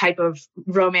the type of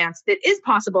romance that is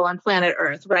possible on planet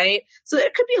Earth, right? So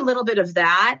it could be a little bit of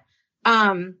that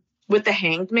with the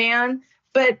Hanged Man.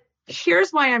 But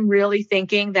here's why I'm really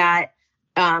thinking that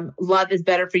love is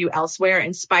better for you elsewhere,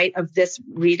 in spite of this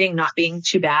reading not being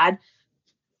too bad.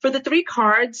 For the 3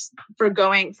 cards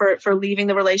for leaving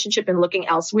the relationship and looking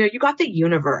elsewhere, you got the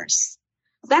Universe.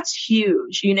 That's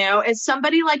huge. As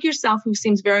somebody like yourself who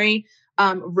seems very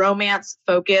romance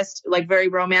focused, like very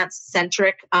romance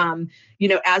centric,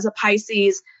 as a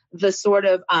Pisces, the sort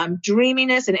of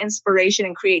dreaminess and inspiration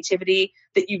and creativity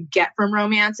that you get from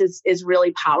romance is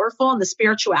really powerful. And the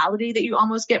spirituality that you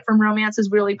almost get from romance is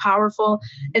really powerful.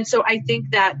 And so I think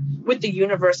that with the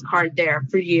Universe card there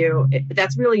for you,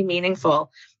 that's really meaningful.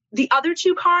 The other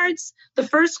 2 cards, the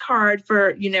first card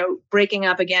for, breaking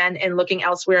up again and looking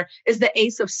elsewhere is the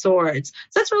Ace of Swords.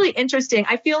 So that's really interesting.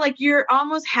 I feel like you're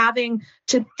almost having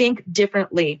to think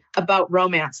differently about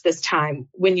romance this time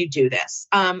when you do this.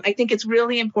 I think it's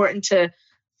really important to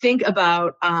think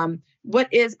about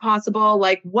what is possible,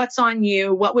 like what's on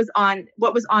you, what was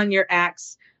on your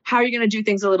ex, how are you going to do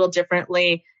things a little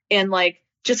differently, and like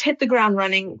just hit the ground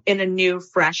running in a new,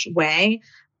 fresh way.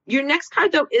 Your next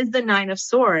card, though, is the 9 of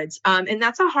Swords. And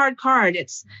that's a hard card.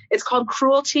 It's called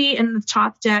Cruelty in the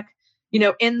top deck.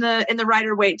 In the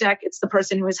Rider-Waite deck, it's the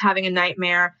person who is having a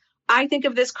nightmare. I think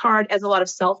of this card as a lot of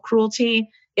self-cruelty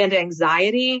and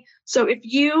anxiety. So if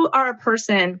you are a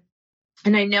person,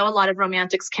 and I know a lot of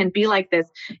romantics can be like this,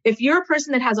 if you're a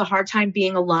person that has a hard time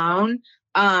being alone,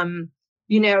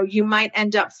 you might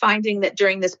end up finding that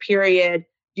during this period,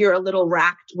 you're a little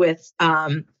racked with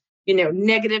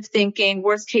negative thinking,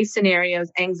 worst case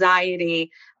scenarios, anxiety.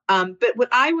 But what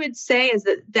I would say is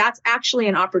that that's actually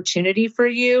an opportunity for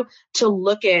you to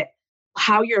look at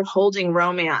how you're holding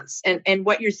romance and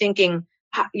what you're thinking,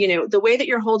 the way that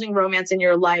you're holding romance in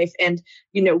your life. And,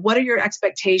 what are your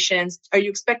expectations? Are you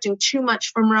expecting too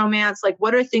much from romance? Like,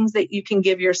 what are things that you can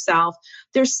give yourself?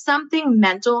 There's something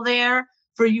mental there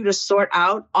for you to sort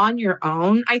out on your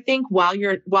own, I think, while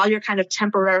you're kind of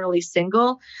temporarily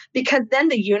single, because then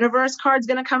the Universe card's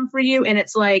going to come for you. And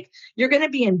it's like, you're going to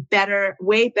be in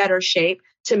way better shape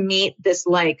to meet this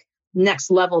like next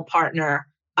level partner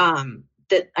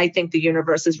that I think the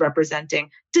Universe is representing.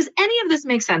 Does any of this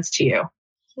make sense to you?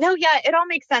 No, yeah, it all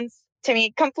makes sense to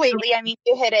me completely. I mean,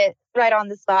 you hit it right on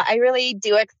the spot. I really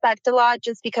do expect a lot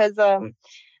just because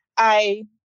I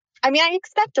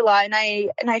expect a lot, and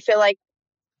I feel like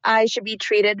I should be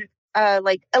treated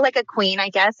like a queen, I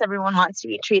guess. Everyone wants to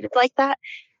be treated like that.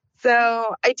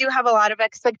 So I do have a lot of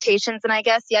expectations, and I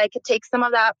guess, I could take some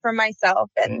of that for myself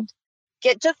and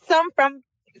get just some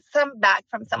back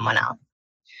from someone else.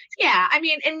 Yeah, I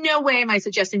mean, in no way am I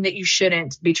suggesting that you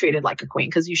shouldn't be treated like a queen,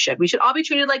 because you should. We should all be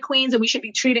treated like queens, and we should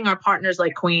be treating our partners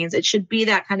like queens. It should be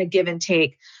that kind of give and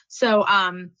take. So,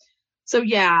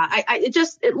 yeah,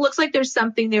 it looks like there's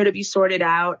something there to be sorted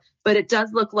out, but it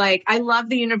does look like, I love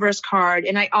the Universe card,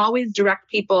 and I always direct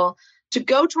people to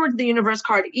go towards the Universe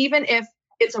card, even if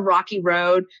it's a rocky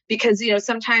road, because,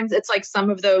 sometimes it's like some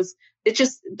of those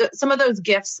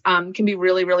gifts can be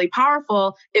really, really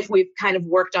powerful if we've kind of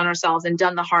worked on ourselves and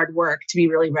done the hard work to be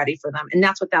really ready for them. And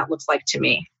that's what that looks like to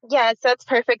me. Yes, that's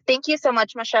perfect. Thank you so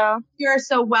much, Michelle. You're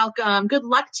so welcome. Good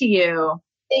luck to you.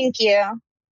 Thank you.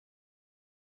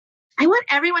 I want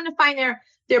everyone to find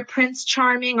their Prince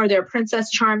Charming or their Princess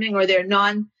Charming or their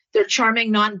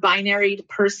charming non-binary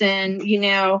person,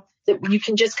 that you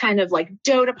can just kind of like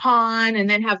dote upon and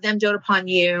then have them dote upon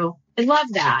you. I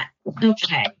love that.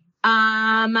 Okay.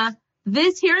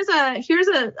 Here's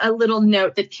a little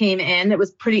note that came in that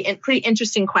was pretty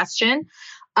interesting question.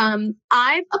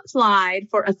 I've applied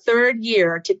for a 3rd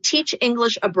year to teach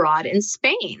English abroad in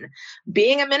Spain.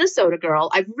 Being a Minnesota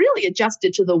girl, I've really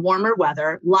adjusted to the warmer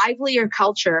weather, livelier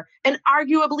culture, and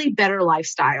arguably better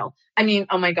lifestyle. I mean,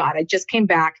 oh my God, I just came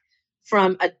back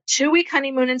from a 2-week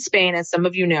honeymoon in Spain, as some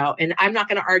of you know, and I'm not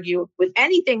going to argue with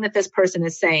anything that this person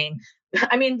is saying.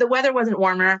 I mean, the weather wasn't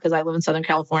warmer because I live in Southern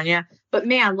California, but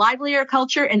man, livelier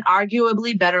culture and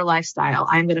arguably better lifestyle.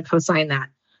 I'm going to co-sign that.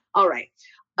 All right.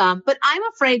 But I'm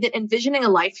afraid that envisioning a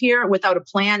life here without a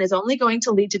plan is only going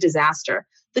to lead to disaster.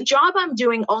 The job I'm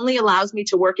doing only allows me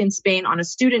to work in Spain on a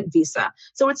student visa,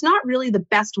 so it's not really the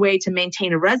best way to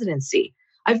maintain a residency.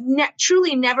 I've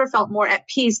truly never felt more at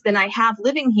peace than I have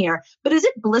living here, but is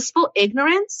it blissful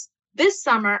ignorance? This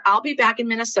summer, I'll be back in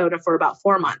Minnesota for about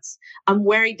 4 months. I'm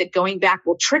worried that going back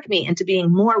will trick me into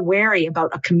being more wary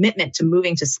about a commitment to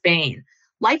moving to Spain.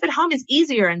 Life at home is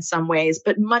easier in some ways,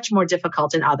 but much more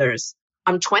difficult in others.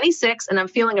 I'm 26 and I'm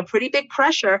feeling a pretty big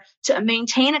pressure to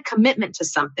maintain a commitment to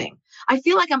something. I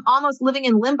feel like I'm almost living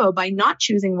in limbo by not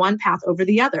choosing one path over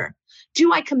the other.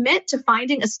 Do I commit to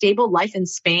finding a stable life in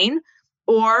Spain,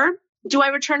 or do I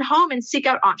return home and seek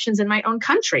out options in my own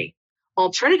country?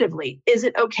 Alternatively, is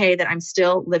it okay that I'm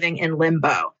still living in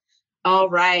limbo? All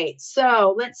right.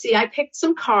 So let's see. I picked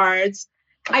some cards.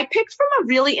 I picked from a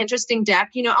really interesting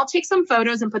deck. I'll take some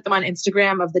photos and put them on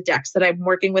Instagram of the decks that I'm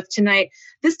working with tonight.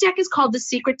 This deck is called the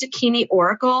Secret Dakini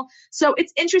Oracle. So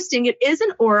it's interesting. It is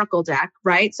an oracle deck,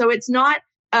 right? So it's not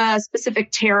a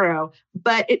specific tarot,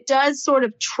 but it does sort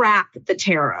of track the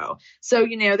tarot. So,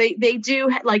 they do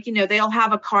they'll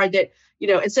have a card that,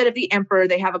 instead of the emperor,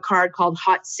 they have a card called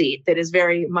Hot Seat that is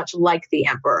very much like the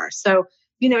emperor. So,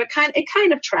 it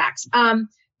kind of tracks.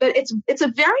 But it's a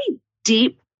very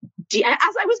deep, as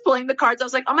I was pulling the cards, I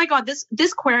was like, oh my God,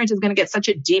 this querent is going to get such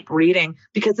a deep reading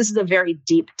because this is a very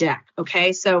deep deck.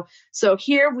 Okay. So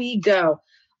here we go.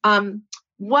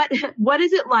 What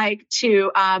is it like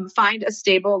to find a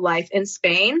stable life in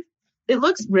Spain? It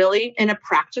looks really, in a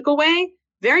practical way,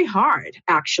 very hard,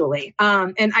 actually.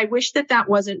 And I wish that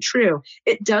wasn't true.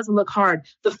 It does look hard.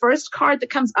 The first card that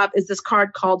comes up is this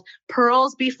card called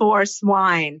Pearls Before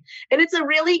Swine. And it's a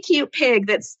really cute pig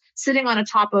that's sitting on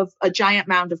top of a giant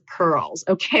mound of pearls.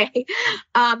 Okay.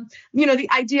 The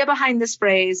idea behind this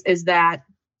phrase is that,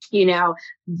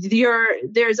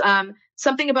 there's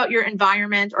something about your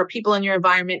environment or people in your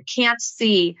environment can't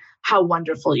see how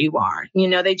wonderful you are.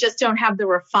 They just don't have the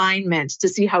refinement to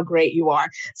see how great you are.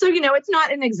 So, it's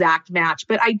not an exact match,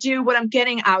 but what I'm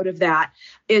getting out of that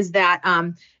is that,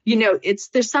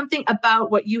 there's something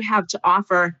about what you have to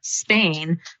offer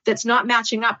Spain that's not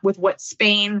matching up with what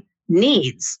Spain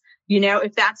needs.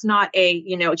 If that's not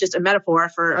just a metaphor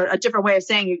for a different way of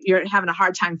saying you're having a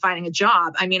hard time finding a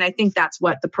job. I mean, I think that's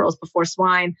what the Pearls Before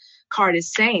Swine card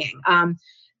is saying. And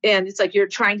it's like you're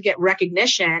trying to get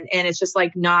recognition and it's just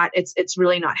like it's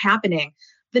really not happening.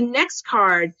 The next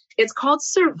card, it's called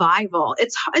Survival.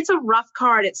 It's a rough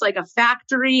card. It's like a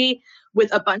factory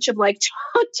with a bunch of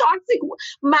toxic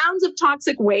mounds of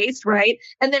toxic waste, right?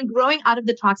 And then growing out of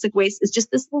the toxic waste is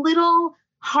just this little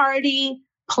hardy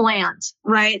plant,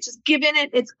 right? Just giving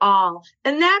it its all.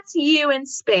 And that's you in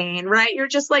Spain, right? You're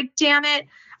just like, damn it,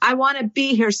 I want to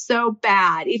be here so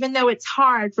bad, even though it's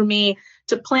hard for me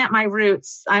to plant my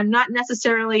roots. I'm not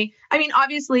necessarily,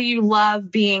 obviously you love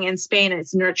being in Spain and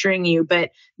it's nurturing you,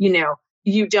 but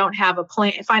you don't have a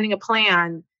plan. Finding a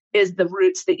plan is the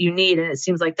roots that you need. And it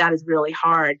seems like that is really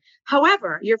hard.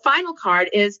 However, your final card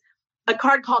is a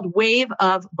card called Wave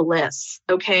of Bliss.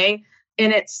 Okay.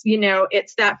 And it's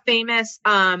that famous,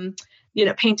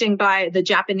 painting by the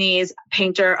Japanese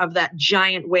painter of that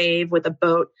giant wave with a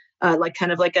boat,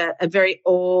 kind of like a very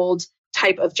old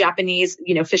type of Japanese,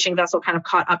 fishing vessel kind of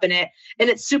caught up in it. And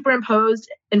it's superimposed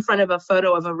in front of a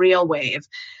photo of a real wave.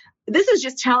 This is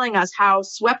just telling us how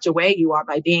swept away you are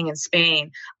by being in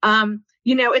Spain.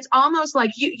 It's almost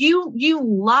like you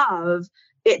love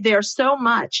it there so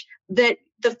much that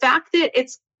the fact that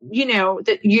it's,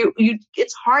 that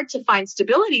it's hard to find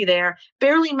stability there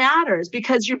barely matters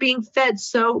because you're being fed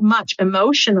so much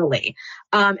emotionally.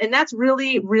 And that's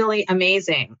really, really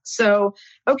amazing. So,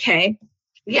 okay.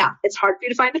 Yeah, it's hard for you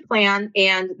to find a plan.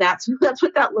 And that's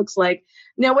what that looks like.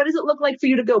 Now, what does it look like for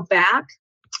you to go back?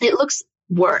 It looks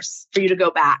worse for you to go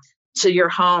back to your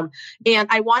home. And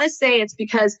I want to say it's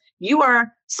because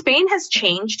Spain has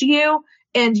changed you.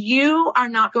 And you are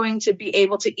not going to be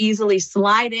able to easily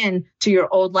slide in to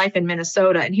your old life in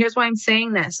Minnesota. And here's why I'm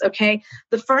saying this, okay?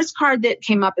 The first card that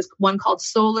came up is one called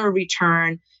Solar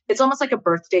Return. It's almost like a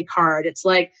birthday card. It's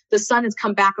like the sun has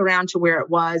come back around to where it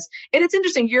was. And it's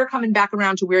interesting, you're coming back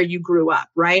around to where you grew up,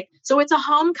 right? So it's a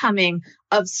homecoming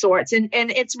of sorts. And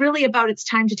it's really about it's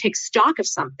time to take stock of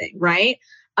something, right?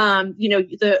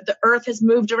 The earth has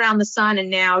moved around the sun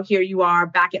and now here you are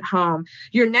back at home.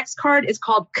 Your next card is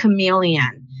called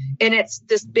Chameleon and it's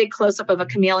this big close up of a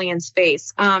chameleon's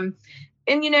face.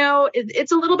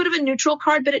 It's a little bit of a neutral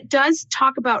card, but it does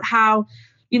talk about how,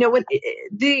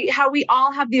 how we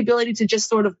all have the ability to just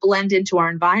sort of blend into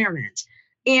our environment.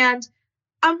 And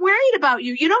I'm worried about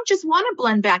you. You don't just want to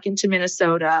blend back into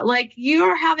Minnesota. Like,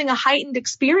 you're having a heightened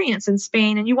experience in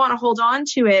Spain and you want to hold on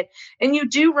to it. And you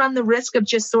do run the risk of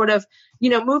just sort of,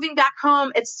 moving back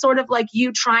home. It's sort of like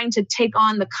you trying to take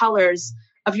on the colors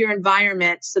of your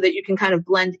environment so that you can kind of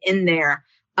blend in there.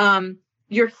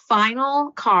 Your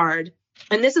final card,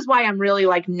 and this is why I'm really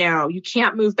like, no, you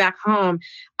can't move back home.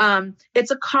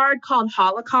 It's a card called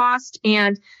Holocaust,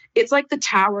 and it's like the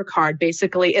Tower card,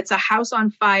 basically. It's a house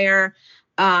on fire.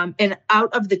 And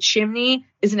out of the chimney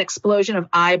is an explosion of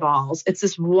eyeballs. It's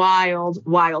this wild,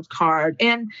 wild card.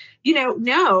 And,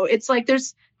 no, it's like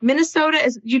Minnesota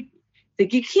is, you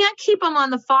can't keep them on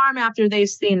the farm after they've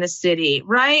seen the city,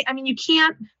 right? I mean, you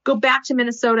can't go back to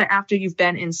Minnesota after you've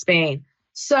been in Spain.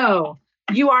 So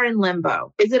you are in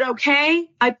limbo. Is it okay?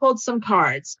 I pulled some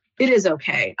cards. It is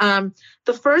okay.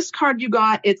 The first card you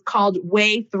got, it's called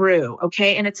Way Through,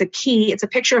 okay? And it's a key. It's a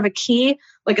picture of a key,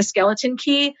 like a skeleton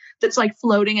key that's like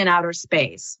floating in outer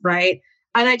space, right?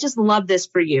 And I just love this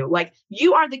for you. Like,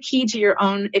 you are the key to your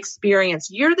own experience.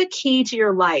 You're the key to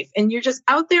your life. And you're just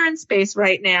out there in space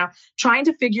right now trying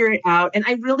to figure it out. And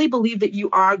I really believe that you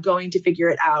are going to figure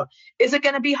it out. Is it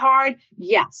going to be hard?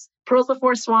 Yes. Pearls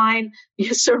Before Swine,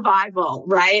 survival,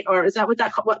 right? Or is that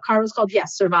what card was called?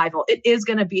 Yes, survival. It is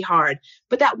going to be hard.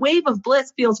 But that wave of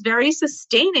bliss feels very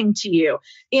sustaining to you.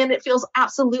 And it feels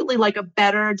absolutely like a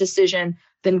better decision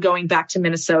than going back to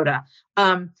Minnesota.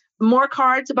 More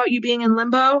cards about you being in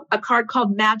limbo. A card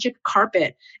called Magic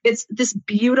Carpet. It's this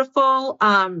beautiful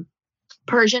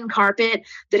Persian carpet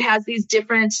that has these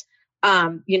different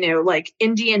like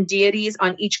Indian deities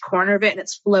on each corner of it. And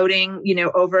it's floating,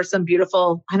 over some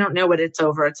beautiful, I don't know what it's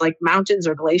over. It's like mountains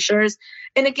or glaciers.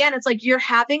 And again, it's like you're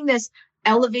having this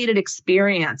elevated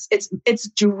experience. It's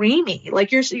dreamy.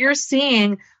 Like you're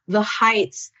seeing the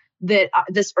heights that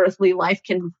this earthly life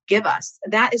can give us.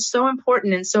 That is so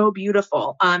important and so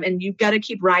beautiful. And you've got to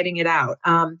keep riding it out.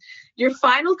 Your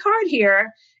final card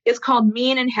here is called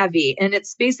Mean and Heavy. And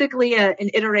it's basically an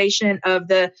iteration of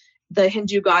the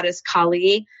Hindu goddess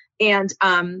Kali. And,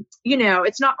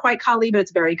 it's not quite Kali, but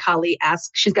it's very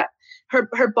Kali-esque. She's got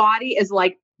her body is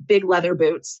like big leather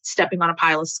boots stepping on a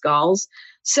pile of skulls.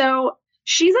 So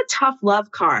she's a tough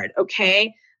love card.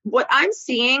 Okay. What I'm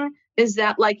seeing is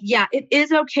that, like, yeah, it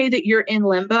is okay that you're in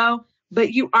limbo,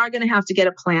 but you are going to have to get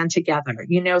a plan together.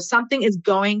 Something is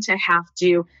going to have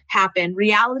to happen.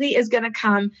 Reality is going to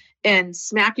come and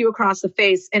smack you across the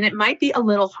face, and it might be a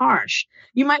little harsh.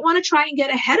 You might want to try and get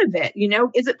ahead of it.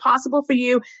 Is it possible for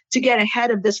you to get ahead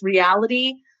of this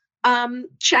reality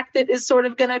check that is sort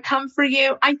of going to come for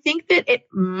you? I think that it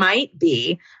might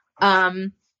be,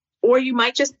 or you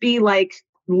might just be like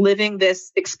living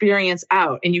this experience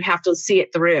out and you have to see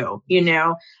it through,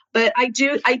 but I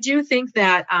do think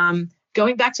that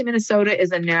going back to Minnesota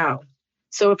is a no.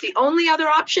 So if the only other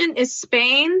option is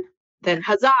Spain, then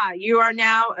huzzah, you are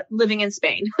now living in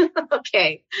Spain.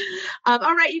 Okay.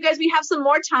 All right, you guys, we have some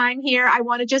more time here. I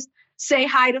want to just say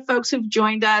hi to folks who've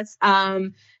joined us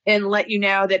and let you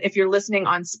know that if you're listening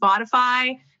on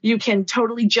Spotify, you can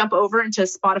totally jump over into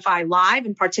Spotify Live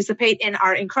and participate in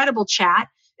our incredible chat,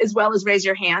 as well as raise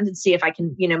your hand and see if I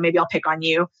can, maybe I'll pick on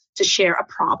you to share a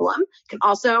problem. You can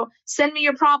also send me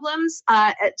your problems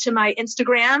to my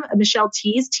Instagram, Michelle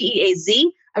Tease, Teaz.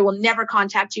 I will never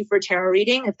contact you for a tarot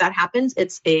reading. If that happens,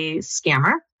 it's a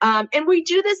scammer. And we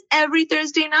do this every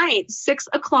Thursday night, 6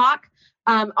 o'clock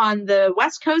on the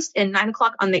West Coast and 9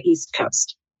 o'clock on the East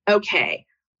Coast. Okay,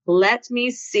 let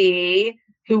me see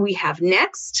who we have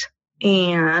next.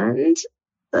 And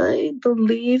I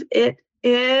believe it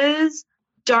is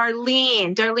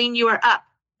Darlene. Darlene, you are up.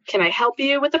 Can I help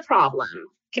you with a problem?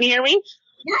 Can you hear me?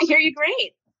 Yeah, I hear you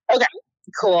great. Okay,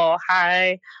 cool.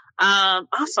 Hi.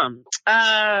 Awesome.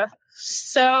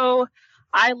 So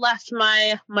I left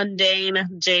my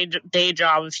mundane day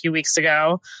job a few weeks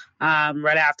ago,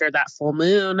 right after that full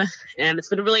moon. And it's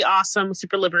been really awesome,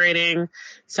 super liberating,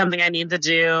 something I need to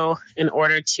do in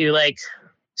order to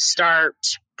start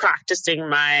practicing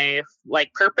my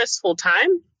purpose full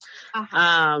time.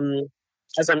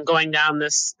 As I'm going down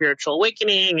this spiritual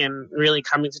awakening and really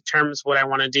coming to terms with what I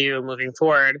want to do moving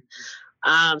forward.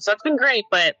 So it's been great,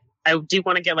 but I do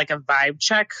want to get a vibe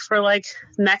check for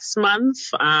next month,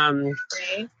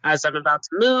 as I'm about to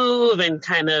move and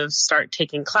kind of start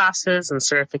taking classes and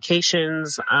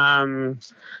certifications,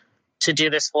 to do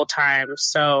this full time.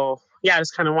 So yeah, I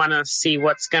just kind of want to see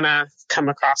what's going to come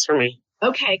across for me.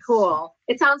 Okay, cool.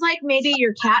 It sounds like maybe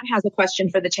your cat has a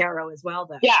question for the tarot as well,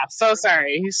 though. Yeah, so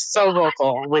sorry. He's so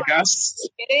vocal. Oh my gosh.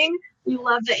 Kidding? We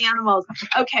love the animals.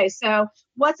 Okay, so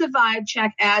what's a vibe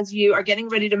check as you are getting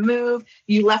ready to move?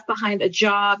 You left behind a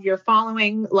job. You're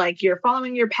following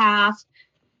your path.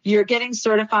 You're getting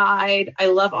certified. I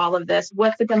love all of this.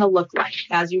 What's it going to look like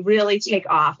as you really take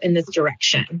off in this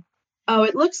direction? Oh,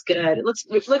 it looks good. It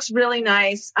looks really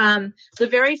nice. The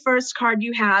very first card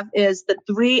you have is the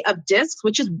 3 of discs,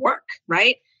 which is work,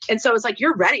 right? And so it's like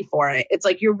you're ready for it. It's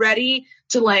like you're ready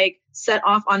to like set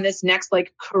off on this next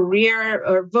like career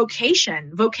or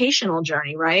vocational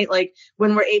journey, right? Like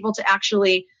when we're able to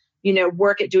actually,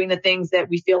 work at doing the things that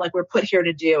we feel like we're put here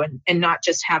to do, and not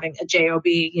just having a job,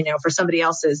 for somebody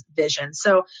else's vision.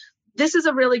 So this is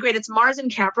a really great, it's Mars in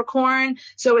Capricorn.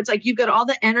 So it's like you've got all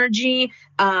the energy,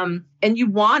 and you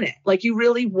want it. Like you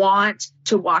really want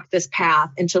to walk this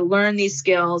path and to learn these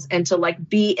skills and to like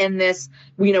be in this,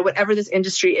 whatever this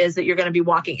industry is that you're going to be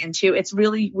walking into. It's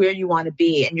really where you want to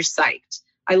be and you're psyched.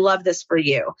 I love this for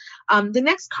you. The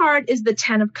next card is the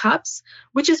 10 of Cups,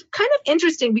 which is kind of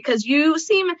interesting because you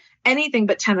seem anything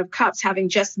but 10 of Cups, having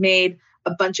just made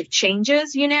a bunch of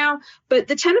changes, but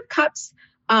the 10 of Cups,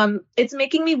 it's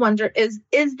making me wonder, is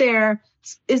there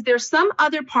some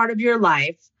other part of your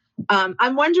life?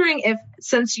 I'm wondering if,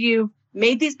 since you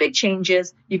made these big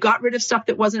changes, you got rid of stuff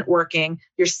that wasn't working,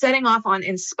 you're setting off on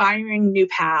inspiring new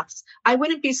paths. I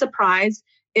wouldn't be surprised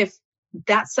if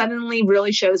that suddenly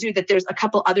really shows you that there's a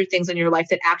couple other things in your life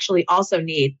that actually also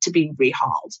need to be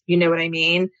rehauled. You know what I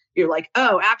mean? You're like,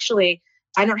 oh, actually,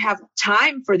 I don't have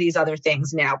time for these other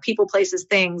things now. People, places,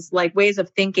 things, like ways of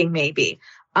thinking, maybe.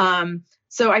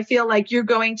 So I feel like you're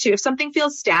going to, if something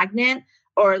feels stagnant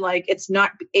or like it's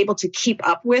not able to keep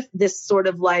up with this sort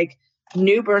of like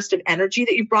new burst of energy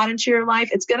that you've brought into your life,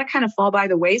 it's going to kind of fall by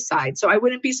the wayside. So I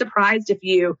wouldn't be surprised if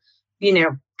you,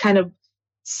 kind of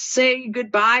say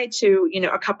goodbye to,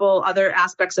 a couple other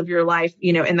aspects of your life,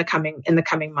 in the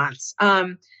coming months.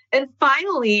 And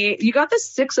finally, you got the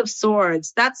 6 of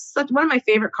Swords. That's one of my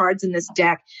favorite cards in this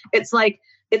deck. It's like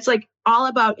all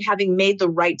about having made the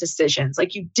right decisions.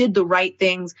 Like you did the right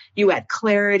things. You had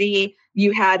clarity.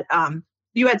 You had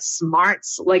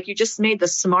smarts. Like you just made the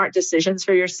smart decisions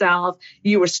for yourself.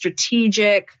 You were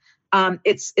strategic.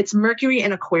 It's Mercury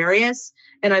in Aquarius.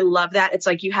 And I love that. It's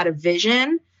like you had a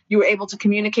vision. You were able to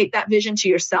communicate that vision to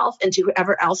yourself and to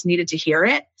whoever else needed to hear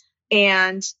it.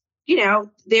 And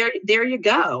there you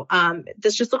go.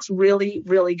 This just looks really,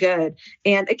 really good.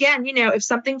 And again, if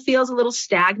something feels a little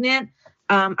stagnant,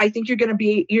 I think it's going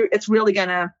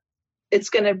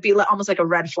to be almost like a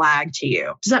red flag to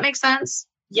you. Does that make sense?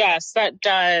 Yes, that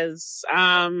does.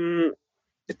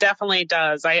 It definitely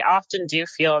does. I often do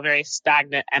feel a very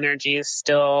stagnant energy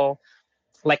still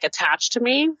like attached to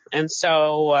me. And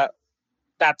so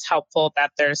that's helpful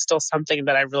that there's still something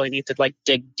that I really need to like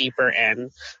dig deeper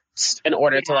in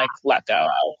order to like let go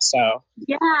of. So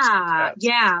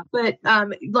yeah. But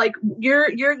like you're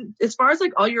as far as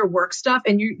like all your work stuff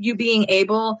and you being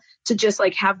able to just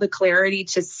like have the clarity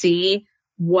to see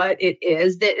what it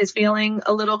is that is feeling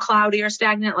a little cloudy or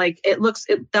stagnant, like that looks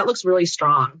really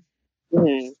strong.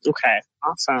 Okay,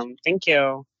 awesome. Thank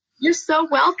you. You're so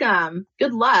welcome.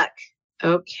 Good luck.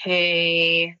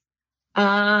 Okay.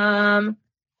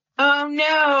 Oh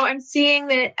no, I'm seeing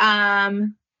that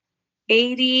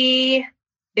 80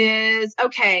 is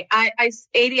okay.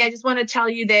 80, I just want to tell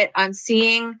you that I'm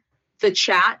seeing the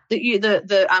chat that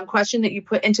the question that you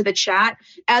put into the chat.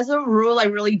 As a rule, I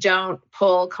really don't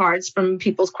pull cards from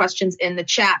people's questions in the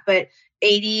chat, but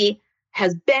 80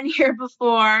 has been here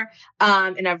before,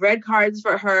 and I've read cards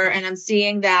for her, and I'm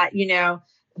seeing that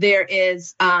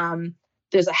there's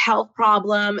a health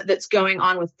problem that's going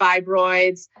on with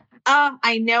fibroids.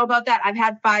 I know about that. I've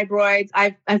had fibroids.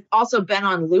 I've also been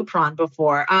on Lupron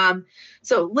before.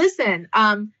 So listen,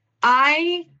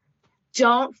 I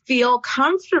don't feel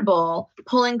comfortable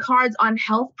pulling cards on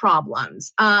health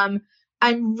problems. I'm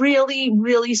really,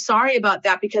 really sorry about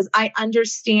that because I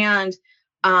understand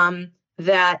I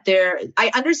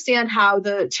understand how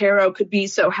the tarot could be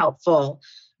so helpful,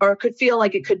 or could feel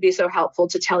like it could be so helpful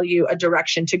to tell you a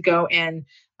direction to go in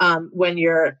when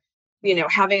you're,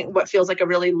 having what feels like a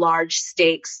really large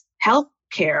stakes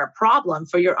healthcare problem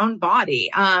for your own body.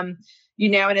 And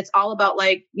it's all about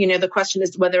like, the question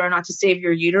is whether or not to save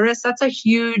your uterus. That's a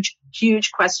huge,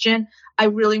 huge question. I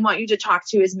really want you to talk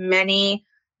to as many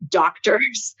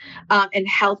doctors and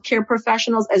healthcare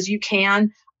professionals as you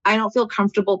can. I don't feel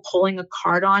comfortable pulling a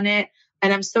card on it.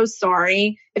 And I'm so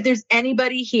sorry. If there's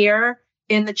anybody here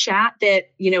in the chat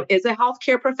that, is a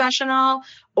healthcare professional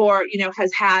or,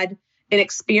 has had an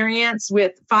experience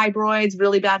with fibroids,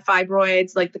 really bad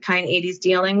fibroids, like the kind 80's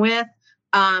dealing with,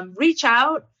 reach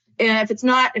out. And if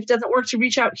it doesn't work to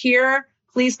reach out here,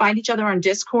 please find each other on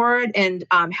Discord and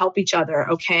help each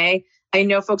other. Okay. I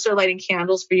know folks are lighting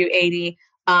candles for you, 80.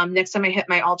 Next time I hit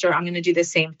my altar, I'm going to do the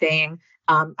same thing.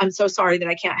 I'm so sorry that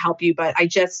I can't help you, but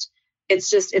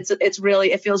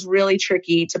it feels really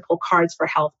tricky to pull cards for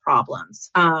health problems.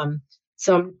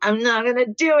 So I'm not going to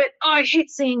do it. Oh, I hate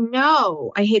saying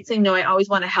no. I always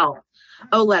want to help.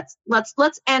 Oh,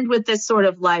 let's end with this sort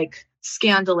of like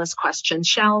scandalous question,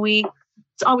 shall we?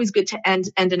 It's always good to end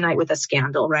a night with a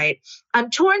scandal, right? I'm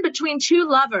torn between two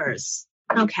lovers.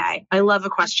 Okay, I love a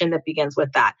question that begins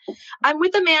with that. I'm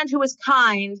with a man who is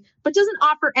kind, but doesn't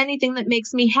offer anything that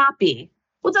makes me happy.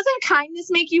 Well, doesn't kindness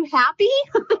make you happy?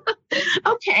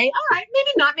 Okay, all right,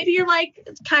 maybe not. Maybe you're like,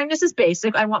 kindness is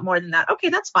basic. I want more than that. Okay,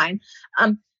 that's fine.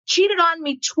 Cheated on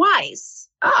me twice.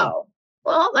 Oh,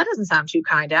 well, that doesn't sound too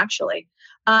kind, actually.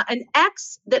 An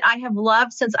ex that I have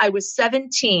loved since I was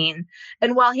 17.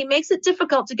 And while he makes it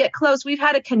difficult to get close, we've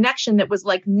had a connection that was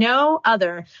like no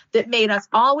other that made us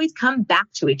always come back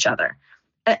to each other.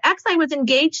 An ex I was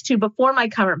engaged to before my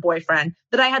current boyfriend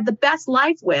that I had the best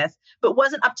life with, but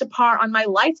wasn't up to par on my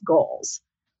life goals.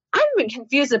 I'm even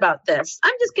confused about this.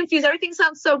 I'm just confused. Everything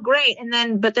sounds so great.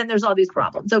 But then there's all these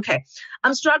problems. Okay.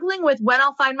 I'm struggling with when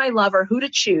I'll find my lover, who to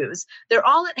choose. They're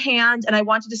all at hand and I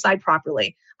want to decide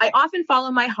properly. I often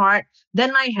follow my heart,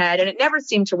 then my head, and it never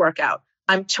seemed to work out.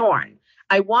 I'm torn.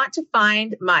 I want to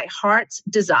find my heart's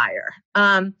desire.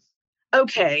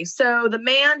 Okay. So the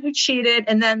man who cheated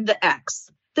and then the ex.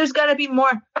 There's got to be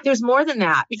more. There's more than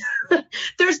that.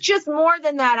 There's just more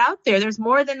than that out there. There's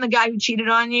more than the guy who cheated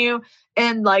on you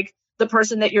and like the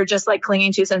person that you're just like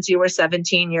clinging to since you were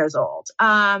 17 years old.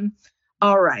 All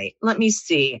right. Let me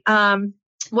see.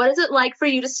 What is it like for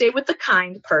you to stay with the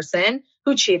kind person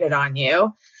who cheated on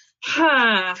you?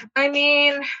 I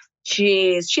mean,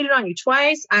 geez, cheated on you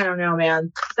twice. I don't know,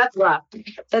 man. That's rough.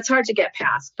 That's hard to get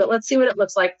past, but let's see what it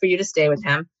looks like for you to stay with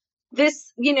him.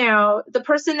 This, the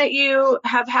person that you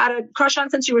have had a crush on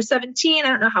since you were 17, I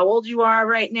don't know how old you are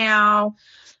right now.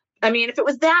 I mean, if it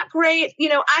was that great,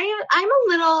 I'm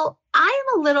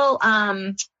a little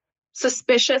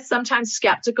suspicious, sometimes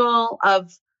skeptical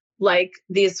of like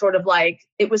these sort of like,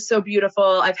 it was so beautiful.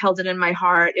 I've held it in my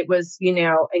heart. It was,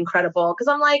 incredible. Cause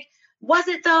I'm like, was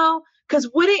it though? Cause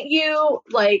wouldn't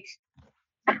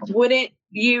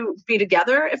you be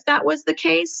together if that was the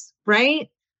case? Right?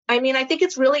 I mean, I think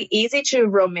it's really easy to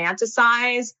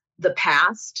romanticize the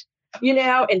past,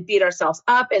 and beat ourselves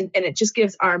up. And it just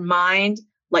gives our mind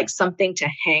like something to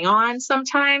hang on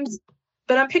sometimes.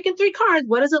 But I'm picking 3 cards.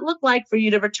 What does it look like for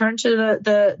you to return to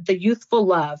the youthful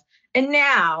love? And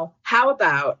now, how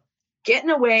about getting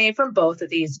away from both of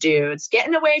these dudes,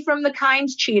 getting away from the kind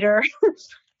cheater,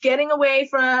 getting away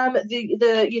from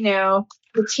the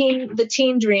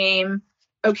teen dream,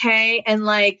 okay? And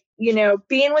like,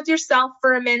 being with yourself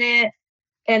for a minute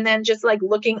and then just like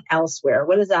looking elsewhere.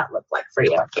 What does that look like for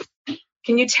you?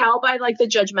 Can you tell by like the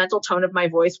judgmental tone of my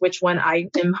voice which one I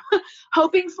am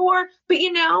hoping for? But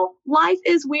life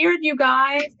is weird, you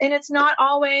guys, and it's not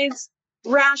always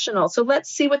rational. So let's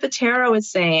see what the tarot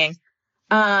is saying.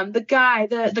 The guy,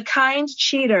 the kind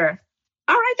cheater.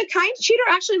 All right, the kind cheater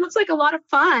actually looks like a lot of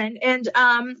fun. And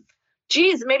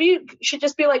geez, maybe you should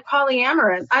just be like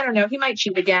polyamorous. I don't know. He might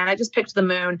cheat again. I just picked the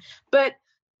moon. But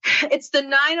it's the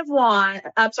 9 of Wands.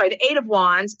 I'm sorry, the 8 of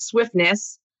Wands,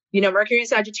 swiftness. Mercury and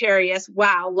Sagittarius.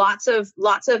 Wow, lots of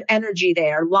energy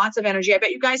there. Lots of energy. I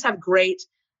bet you guys have great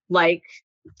like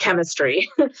chemistry.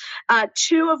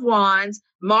 2 of Wands,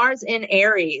 Mars in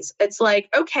Aries. It's like,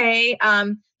 okay,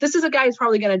 this is a guy who's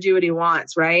probably going to do what he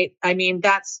wants, right? I mean,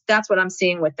 that's what I'm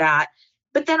seeing with that.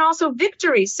 But then also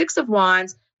victory, 6 of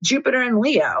Wands, Jupiter and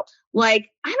Leo. Like,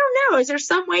 I don't know. Is there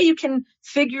some way you can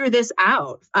figure this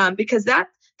out? Because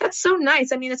that's so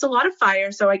nice. I mean, it's a lot of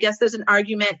fire. So I guess there's an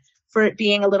argument for it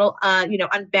being a little,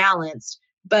 unbalanced.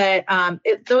 But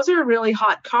those are really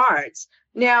hot cards.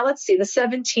 Now, let's see. The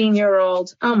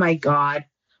 17-year-old. Oh, my God.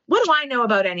 What do I know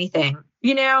about anything?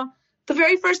 The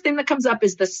very first thing that comes up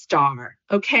is the star.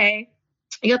 Okay.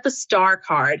 You got the star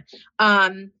card.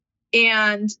 And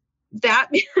that,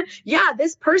 yeah,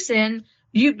 this person,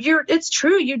 it's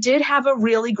true. You did have a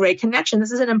really great connection.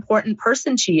 This is an important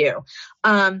person to you.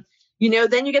 Then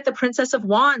you get the Princess of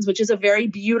Wands, which is a very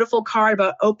beautiful card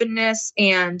about openness.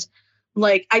 And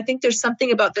like, I think there's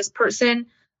something about this person.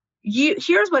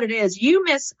 Here's what it is. You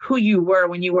miss who you were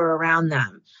when you were around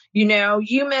them.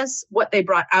 You miss what they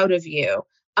brought out of you.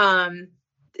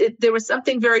 There was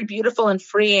something very beautiful and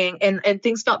freeing and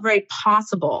things felt very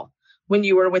possible when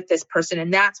you were with this person.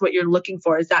 And that's what you're looking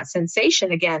for, is that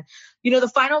sensation again.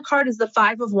 The final card is the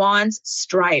 5 of Wands,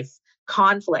 strife,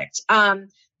 conflict.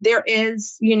 There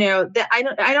is, that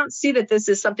I don't see that this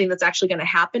is something that's actually going to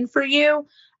happen for you.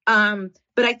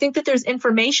 But I think that there's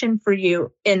information for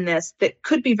you in this that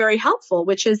could be very helpful,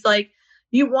 which is like,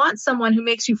 you want someone who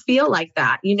makes you feel like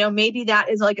that. Maybe that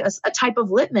is like a type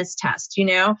of litmus test.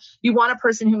 You want a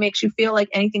person who makes you feel like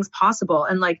anything's possible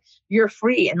and like you're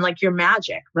free and like you're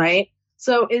magic, right?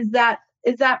 So is that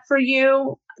for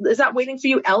you? Is that waiting for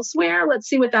you elsewhere? Let's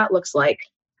see what that looks like.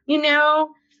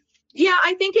 Yeah,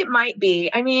 I think it might be.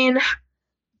 I mean,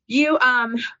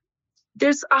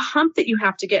 there's a hump that you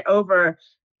have to get over.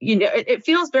 It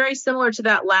feels very similar to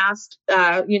that last,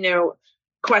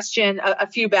 question a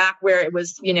few back where it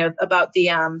was, about the,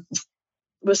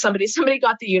 was somebody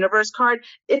got the universe card.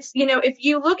 It's, if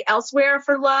you look elsewhere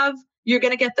for love, you're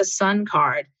going to get the sun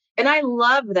card. And I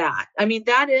love that. I mean,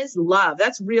 that is love.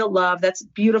 That's real love. That's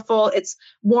beautiful. It's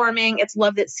warming. It's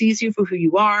love that sees you for who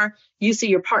you are. You see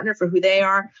your partner for who they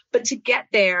are. But to get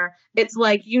there, it's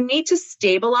like you need to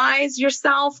stabilize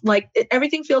yourself. Like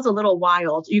everything feels a little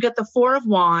wild. You get the 4 of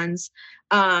Wands.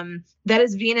 That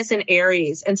is Venus in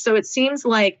Aries. And so it seems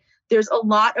like there's a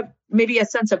lot of maybe a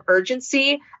sense of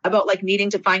urgency about like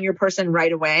needing to find your person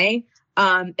right away.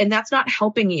 And that's not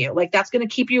helping you. Like that's going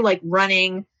to keep you like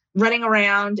running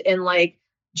around and like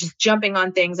just jumping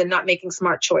on things and not making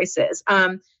smart choices.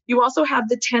 You also have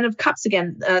the 10 of Cups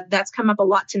again. That's come up a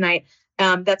lot tonight.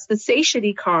 That's the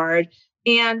satiety card.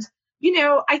 And,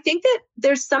 I think that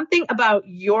there's something about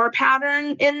your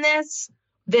pattern in this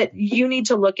that you need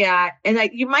to look at. And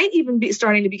like, you might even be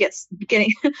starting to be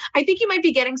getting, I think you might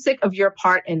be getting sick of your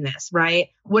part in this, right?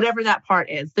 Whatever that part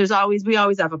is, we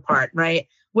always have a part, right?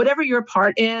 Whatever your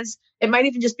part is, it might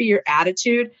even just be your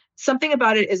attitude. Something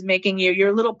about it is making you're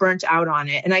a little burnt out on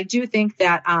it. And I do think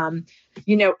that,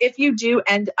 if you do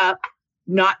end up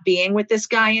not being with this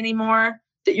guy anymore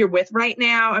that you're with right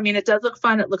now, I mean, it does look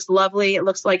fun. It looks lovely. It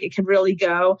looks like it could really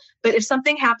go. But if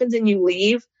something happens and you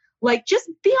leave, like just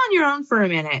be on your own for a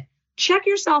minute, check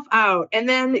yourself out. And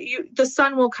then the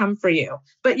sun will come for you,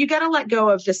 but you got to let go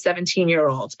of this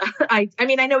 17-year-old. I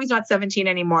mean, I know he's not 17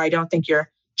 anymore. I don't think you're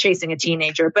chasing a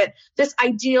teenager, but this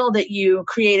ideal that you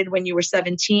created when you were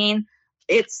 17,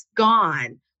 it's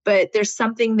gone, but there's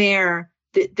something there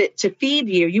that to feed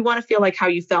you. You want to feel like how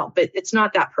you felt, but it's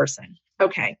not that person.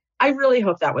 Okay. I really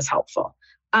hope that was helpful.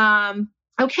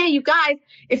 Okay, you guys,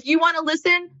 if you want to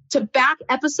listen to back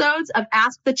episodes of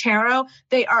Ask the Tarot,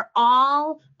 they are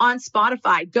all on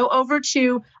Spotify. Go over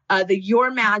to the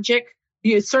Your Magic.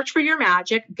 You search for Your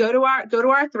Magic. Go to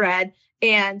our thread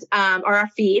and or our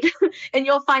feed, and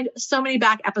you'll find so many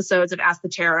back episodes of Ask the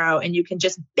Tarot, and you can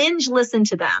just binge listen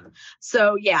to them.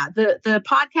 So yeah, the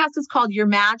podcast is called Your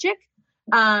Magic.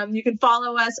 You can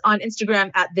follow us on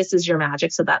Instagram at This Is Your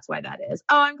Magic. So that's why that is.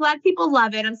 Oh, I'm glad people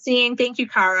love it. I'm seeing. Thank you,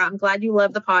 Kara. I'm glad you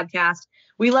love the podcast.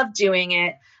 We love doing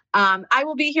it. I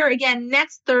will be here again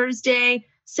next Thursday.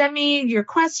 Send me your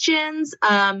questions.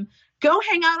 Go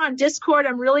hang out on Discord.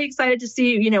 I'm really excited to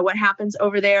see, what happens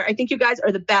over there. I think you guys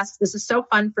are the best. This is so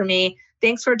fun for me.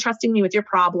 Thanks for trusting me with your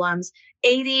problems.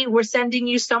 80, we're sending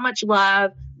you so much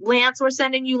love. Lance, we're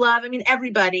sending you love. I mean,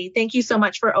 everybody, thank you so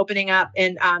much for opening up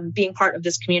and being part of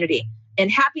this community.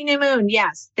 And happy new moon.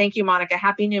 Yes. Thank you, Monica.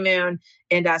 Happy new moon.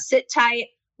 And sit tight.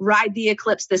 Ride the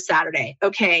eclipse this Saturday.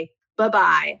 Okay.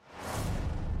 Bye-bye.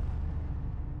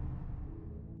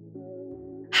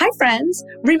 Hi, friends.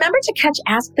 Remember to catch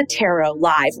Ask the Tarot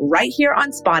live right here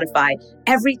on Spotify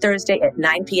every Thursday at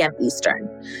 9 p.m. Eastern.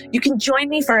 You can join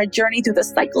me for a journey through the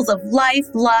cycles of life,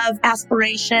 love,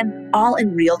 aspiration, all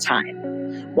in real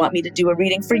time. Want me to do a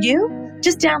reading for you?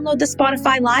 Just download the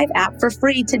Spotify Live app for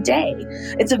free today.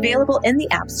 It's available in the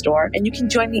App Store, and you can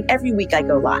join me every week I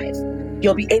go live.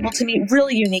 You'll be able to meet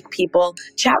really unique people,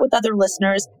 chat with other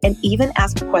listeners, and even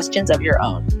ask questions of your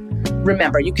own.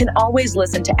 Remember, you can always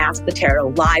listen to Ask the Tarot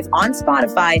live on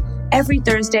Spotify every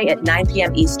Thursday at 9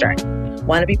 p.m. Eastern.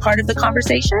 Want to be part of the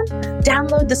conversation?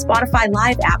 Download the Spotify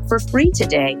Live app for free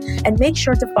today and make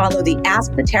sure to follow the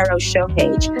Ask the Tarot show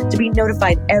page to be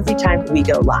notified every time we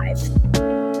go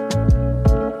live.